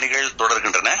குழுவின் பணிகள்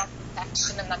தொடர்கின்றன.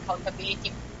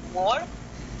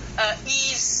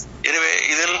 எனவே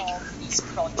இதில்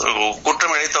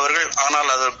குற்றம் இழைத்தவர்கள் ஆனால்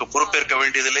அதற்கு பொறுப்பேற்க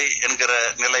வேண்டியதில்லை என்கிற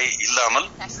நிலை இல்லாமல்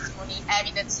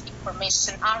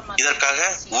இதற்காக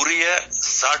உரிய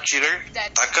சாட்சிகள்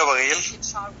தக்க வகையில்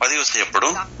பதிவு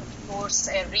செய்யப்படும்.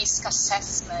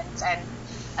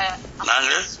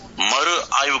 நாங்கள் மறு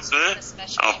ஆய்வுக்கு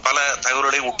பல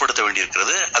தகவல்களை உட்படுத்த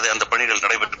வேண்டியிருக்கிறது. அது அந்த பணிகள்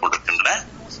நடைபெற்றுக் கொண்டிருக்கின்றன.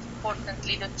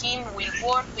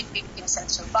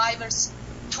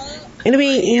 எனவே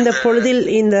இந்த பொழுதில்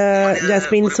இந்த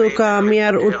ஜாஸ்மின் சூகா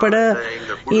அம்மையார் உட்பட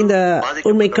இந்த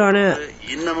உண்மைக்கான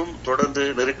இன்னமும் தொடர்ந்து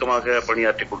நெருக்கமாக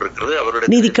பணியாற்றிக் கொண்டிருக்கிறது.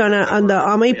 அவருடைய நீதிக்கான அந்த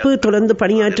அமைப்பு தொடர்ந்து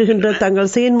பணியாற்றுகின்ற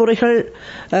தங்கள் செயல்முறைகள்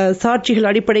சாட்சிகள்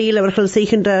அடிப்படையில் அவர்கள்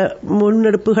செய்கின்ற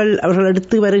முன்னெடுப்புகள் அவர்கள்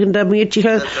எடுத்து வருகின்ற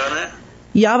முயற்சிகள்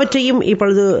யாவற்றையும்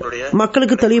இப்பொழுது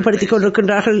மக்களுக்கு தெளிவுபடுத்திக்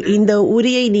கொண்டிருக்கின்றார்கள். இந்த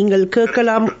உரையை நீங்கள்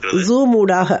கேட்கலாம் ஜூம்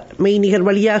ஊடாக மெய்நிகர்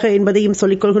வழியாக என்பதையும்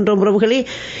சொல்லிக் கொள்கின்றோம். உறவுகளே,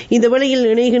 இந்த வேளையில்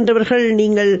இணைகின்றவர்கள்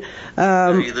நீங்கள்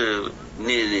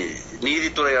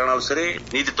நீதித்துறை ஆனாலும் சரி,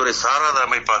 நீதித்துறை சாராத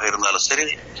அமைப்பாக இருந்தாலும் சரி,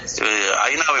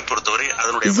 ஐநாவை பொறுத்தவரை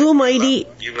அதனுடைய ஜூம் ஐடி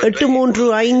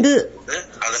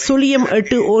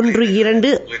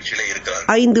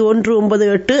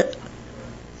 835-001251998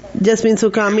 ஜஸ்மின்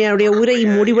சூகா அம்மையாருடைய உரை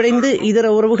முடிவடைந்து இதர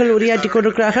உறவுகள் உரையாற்றிக்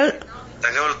கொண்டிருக்கிறார்கள்.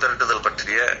 தகவல் திரட்டுதல்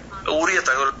பற்றிய உரிய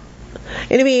தகவல்.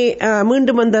 எனவே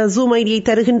மீண்டும் அந்த ஜூம் ஐடியை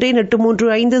தருகின்றேன்.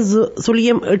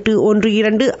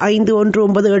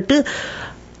 835-001251998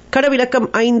 கடவிலக்கம்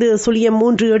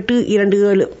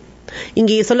 5-3827.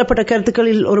 இங்கே சொல்லப்பட்ட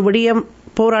கருத்துக்களில் ஒரு விடயம்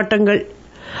போராட்டங்கள்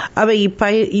அவை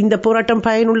இந்த போராட்டம்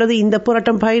பயனுள்ளது, இந்த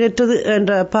போராட்டம் பயனற்றது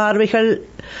என்ற பார்வைகள்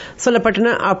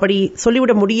சொல்லப்பட்டன. அப்படி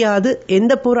சொல்லிவிட முடியாது.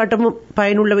 எந்த போராட்டமும்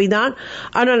பயனுள்ளவைதான்.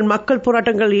 ஆனால் மக்கள்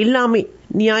போராட்டங்கள் எல்லாமே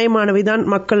நியாயமானவைதான்.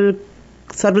 மக்கள்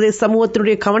சர்வதேச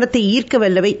சமூகத்தினுடைய கவனத்தை ஈர்க்க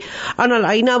வல்லவை. ஆனால்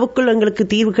ஐநாவுக்குள் எங்களுக்கு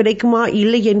தீர்வு கிடைக்குமா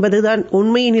இல்லை என்பதுதான்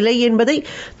உண்மை நிலை என்பதை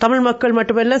தமிழ் மக்கள்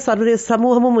மட்டுமல்ல சர்வதேச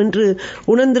சமூகமும் இன்று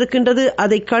உணர்ந்திருக்கின்றது.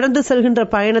 அதை கடந்து செல்கின்ற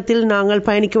பயணத்தில் நாங்கள்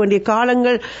பயணிக்க வேண்டிய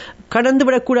காலங்கள்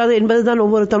கடந்துவிடக்கூடாது என்பதுதான்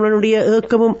ஒவ்வொரு தமிழனுடைய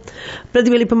ஏக்கமும்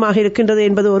பிரதிபலிப்புமாக இருக்கின்றது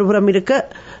என்பது ஒருபுறம் இருக்க,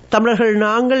 தமிழர்கள்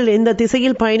நாங்கள் எந்த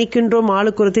திசையில் பயணிக்கின்றோம்,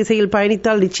 ஆளுக்கு ஒரு திசையில்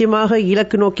பயணித்தால் நிச்சயமாக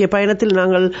இலக்கு நோக்கிய பயணத்தில்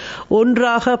நாங்கள்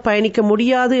ஒன்றாக பயணிக்க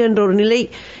முடியாது என்ற ஒரு நிலை.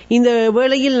 இந்த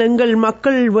வேளையில் எங்கள்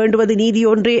மக்கள் வேண்டுவது நீதி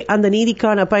ஒன்றே. அந்த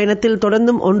நீதிக்கான பயணத்தில்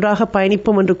தொடர்ந்தும் ஒன்றாக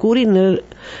பயணிப்போம் என்று கூறி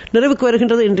நிறைவுக்கு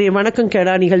வருகின்றது இன்றைய வணக்கம்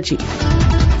கேடா நிகழ்ச்சி.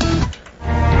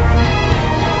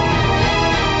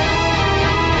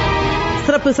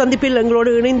 சிறப்பு சந்திப்பில்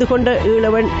எங்களோடு இணைந்து கொண்ட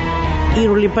ஈழவன்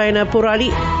ஈருள்ளி பயண போராளி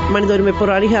மனித உரிமை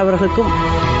போராளி அவர்களுக்கும்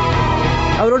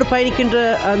அவரோடு பயணிக்கின்ற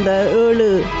அந்த 7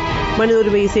 மனித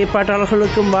உரிமை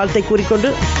செயற்பாட்டாளர்களுக்கும் வாழ்த்தை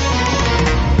கூறிக்கொண்டு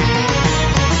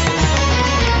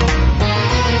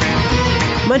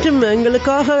மற்றும்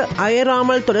எங்களுக்காக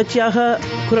அயராமல் தொடர்ச்சியாக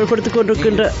குரல் கொடுத்துக்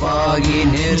கொண்டிருக்கின்ற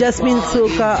ஜஸ்மின்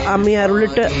சூகா அம்மையார்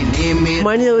உள்ளிட்ட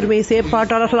மனித உரிமை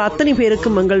செயற்பாட்டாளர்கள் அத்தனை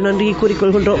பேருக்கும் எங்கள் நன்றியை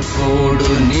கூறிக்கொள்கின்றோம்.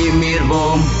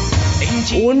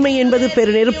 உண்மை என்பது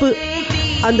பெரு நெருப்பு.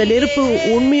 அந்த நெருப்பு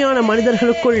உண்மையான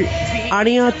மனிதர்களுக்குள்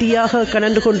அணையாத்தியாக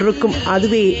கனன்று கொண்டிருக்கும்.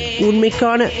 அதுவே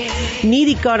உண்மைக்கான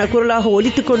நீதிக்கான குரலாக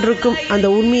ஒலித்துக் கொண்டிருக்கும். அந்த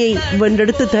உண்மையை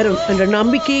வென்றெடுத்து தரும் என்ற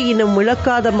நம்பிக்கையை இன்னும்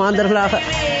இழக்காத மாந்தர்களாக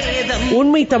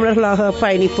உண்மை தமிழர்களாக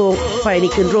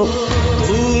பயணிக்கின்றோம்.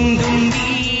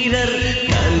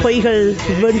 பொய்கள்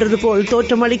வென்றது போல்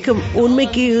தோற்றமளிக்கும்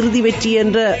உண்மைக்கு இறுதி வெற்றி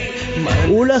என்ற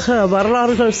உலக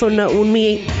வரலாறுகள் சொன்ன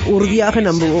உண்மையை உறுதியாக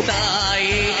நம்புவோம்.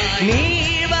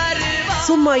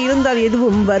 சும்மா இருந்தால்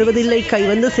எதுவும் வருவதில்லை,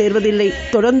 கைவந்து சேர்வதில்லை.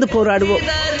 தொடர்ந்து போராடுவோம்.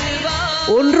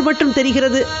 ஒன்று மட்டும்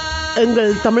தெரிகிறது,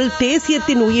 எங்கள் தமிழ்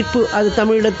தேசியத்தின் உயிர்ப்பு அது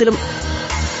தமிழீழத்திலும்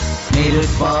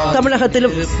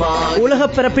தமிழகத்திலும் உலக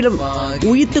பரப்பிலும்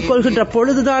உயிர்த்துக் கொள்கின்ற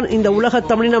பொழுதுதான் இந்த உலக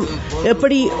தமிழினம்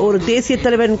எப்படி ஒரு தேசிய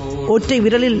தலைவன் ஒற்றை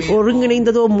விரலில்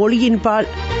ஒருங்கிணைந்ததோ மொழியின் பால்,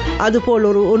 அதுபோல்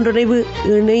ஒரு ஒன்றிணைவு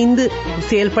இணைந்து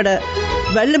செயல்பட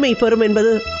வல்லமை பெறும்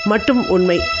என்பது மட்டும்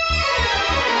உண்மை.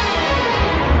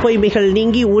 பொய்மைகள்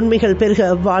நீங்கி உண்மைகள்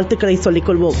பெருக வாழ்த்துக்களை சொல்லிக்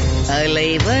கொள்வோம்.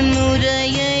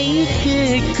 அலைவனுரையை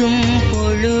கேட்கும்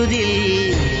பொழுதில்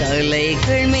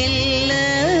தலைகள் மெல்ல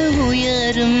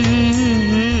உயரும்,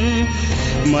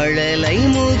 மழலை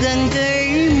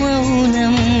முகங்கள்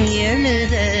மௌனம்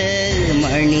எழுத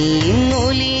மணியின்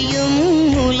ஒலியும்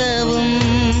உலவும்,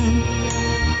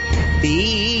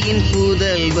 தீயின்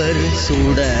புதல்வர்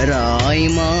சுடராய்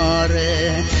மாற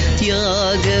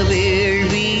தியாக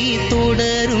வேள்வி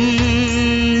தொடரும்,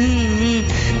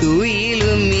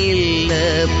 துயிலும் இல்ல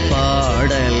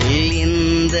பாடல்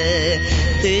இந்த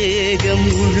தேகம்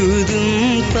முழுதும்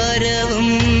பரவும்.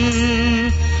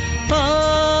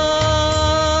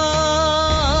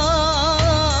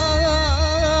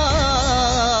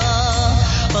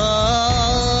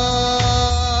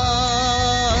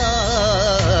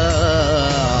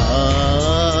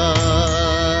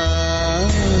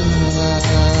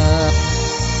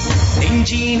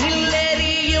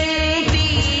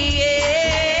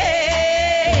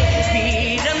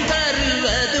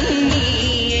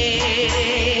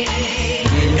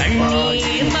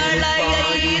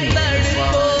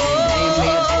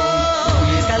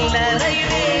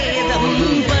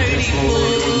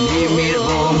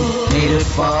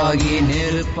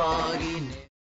 நெருப்பாகி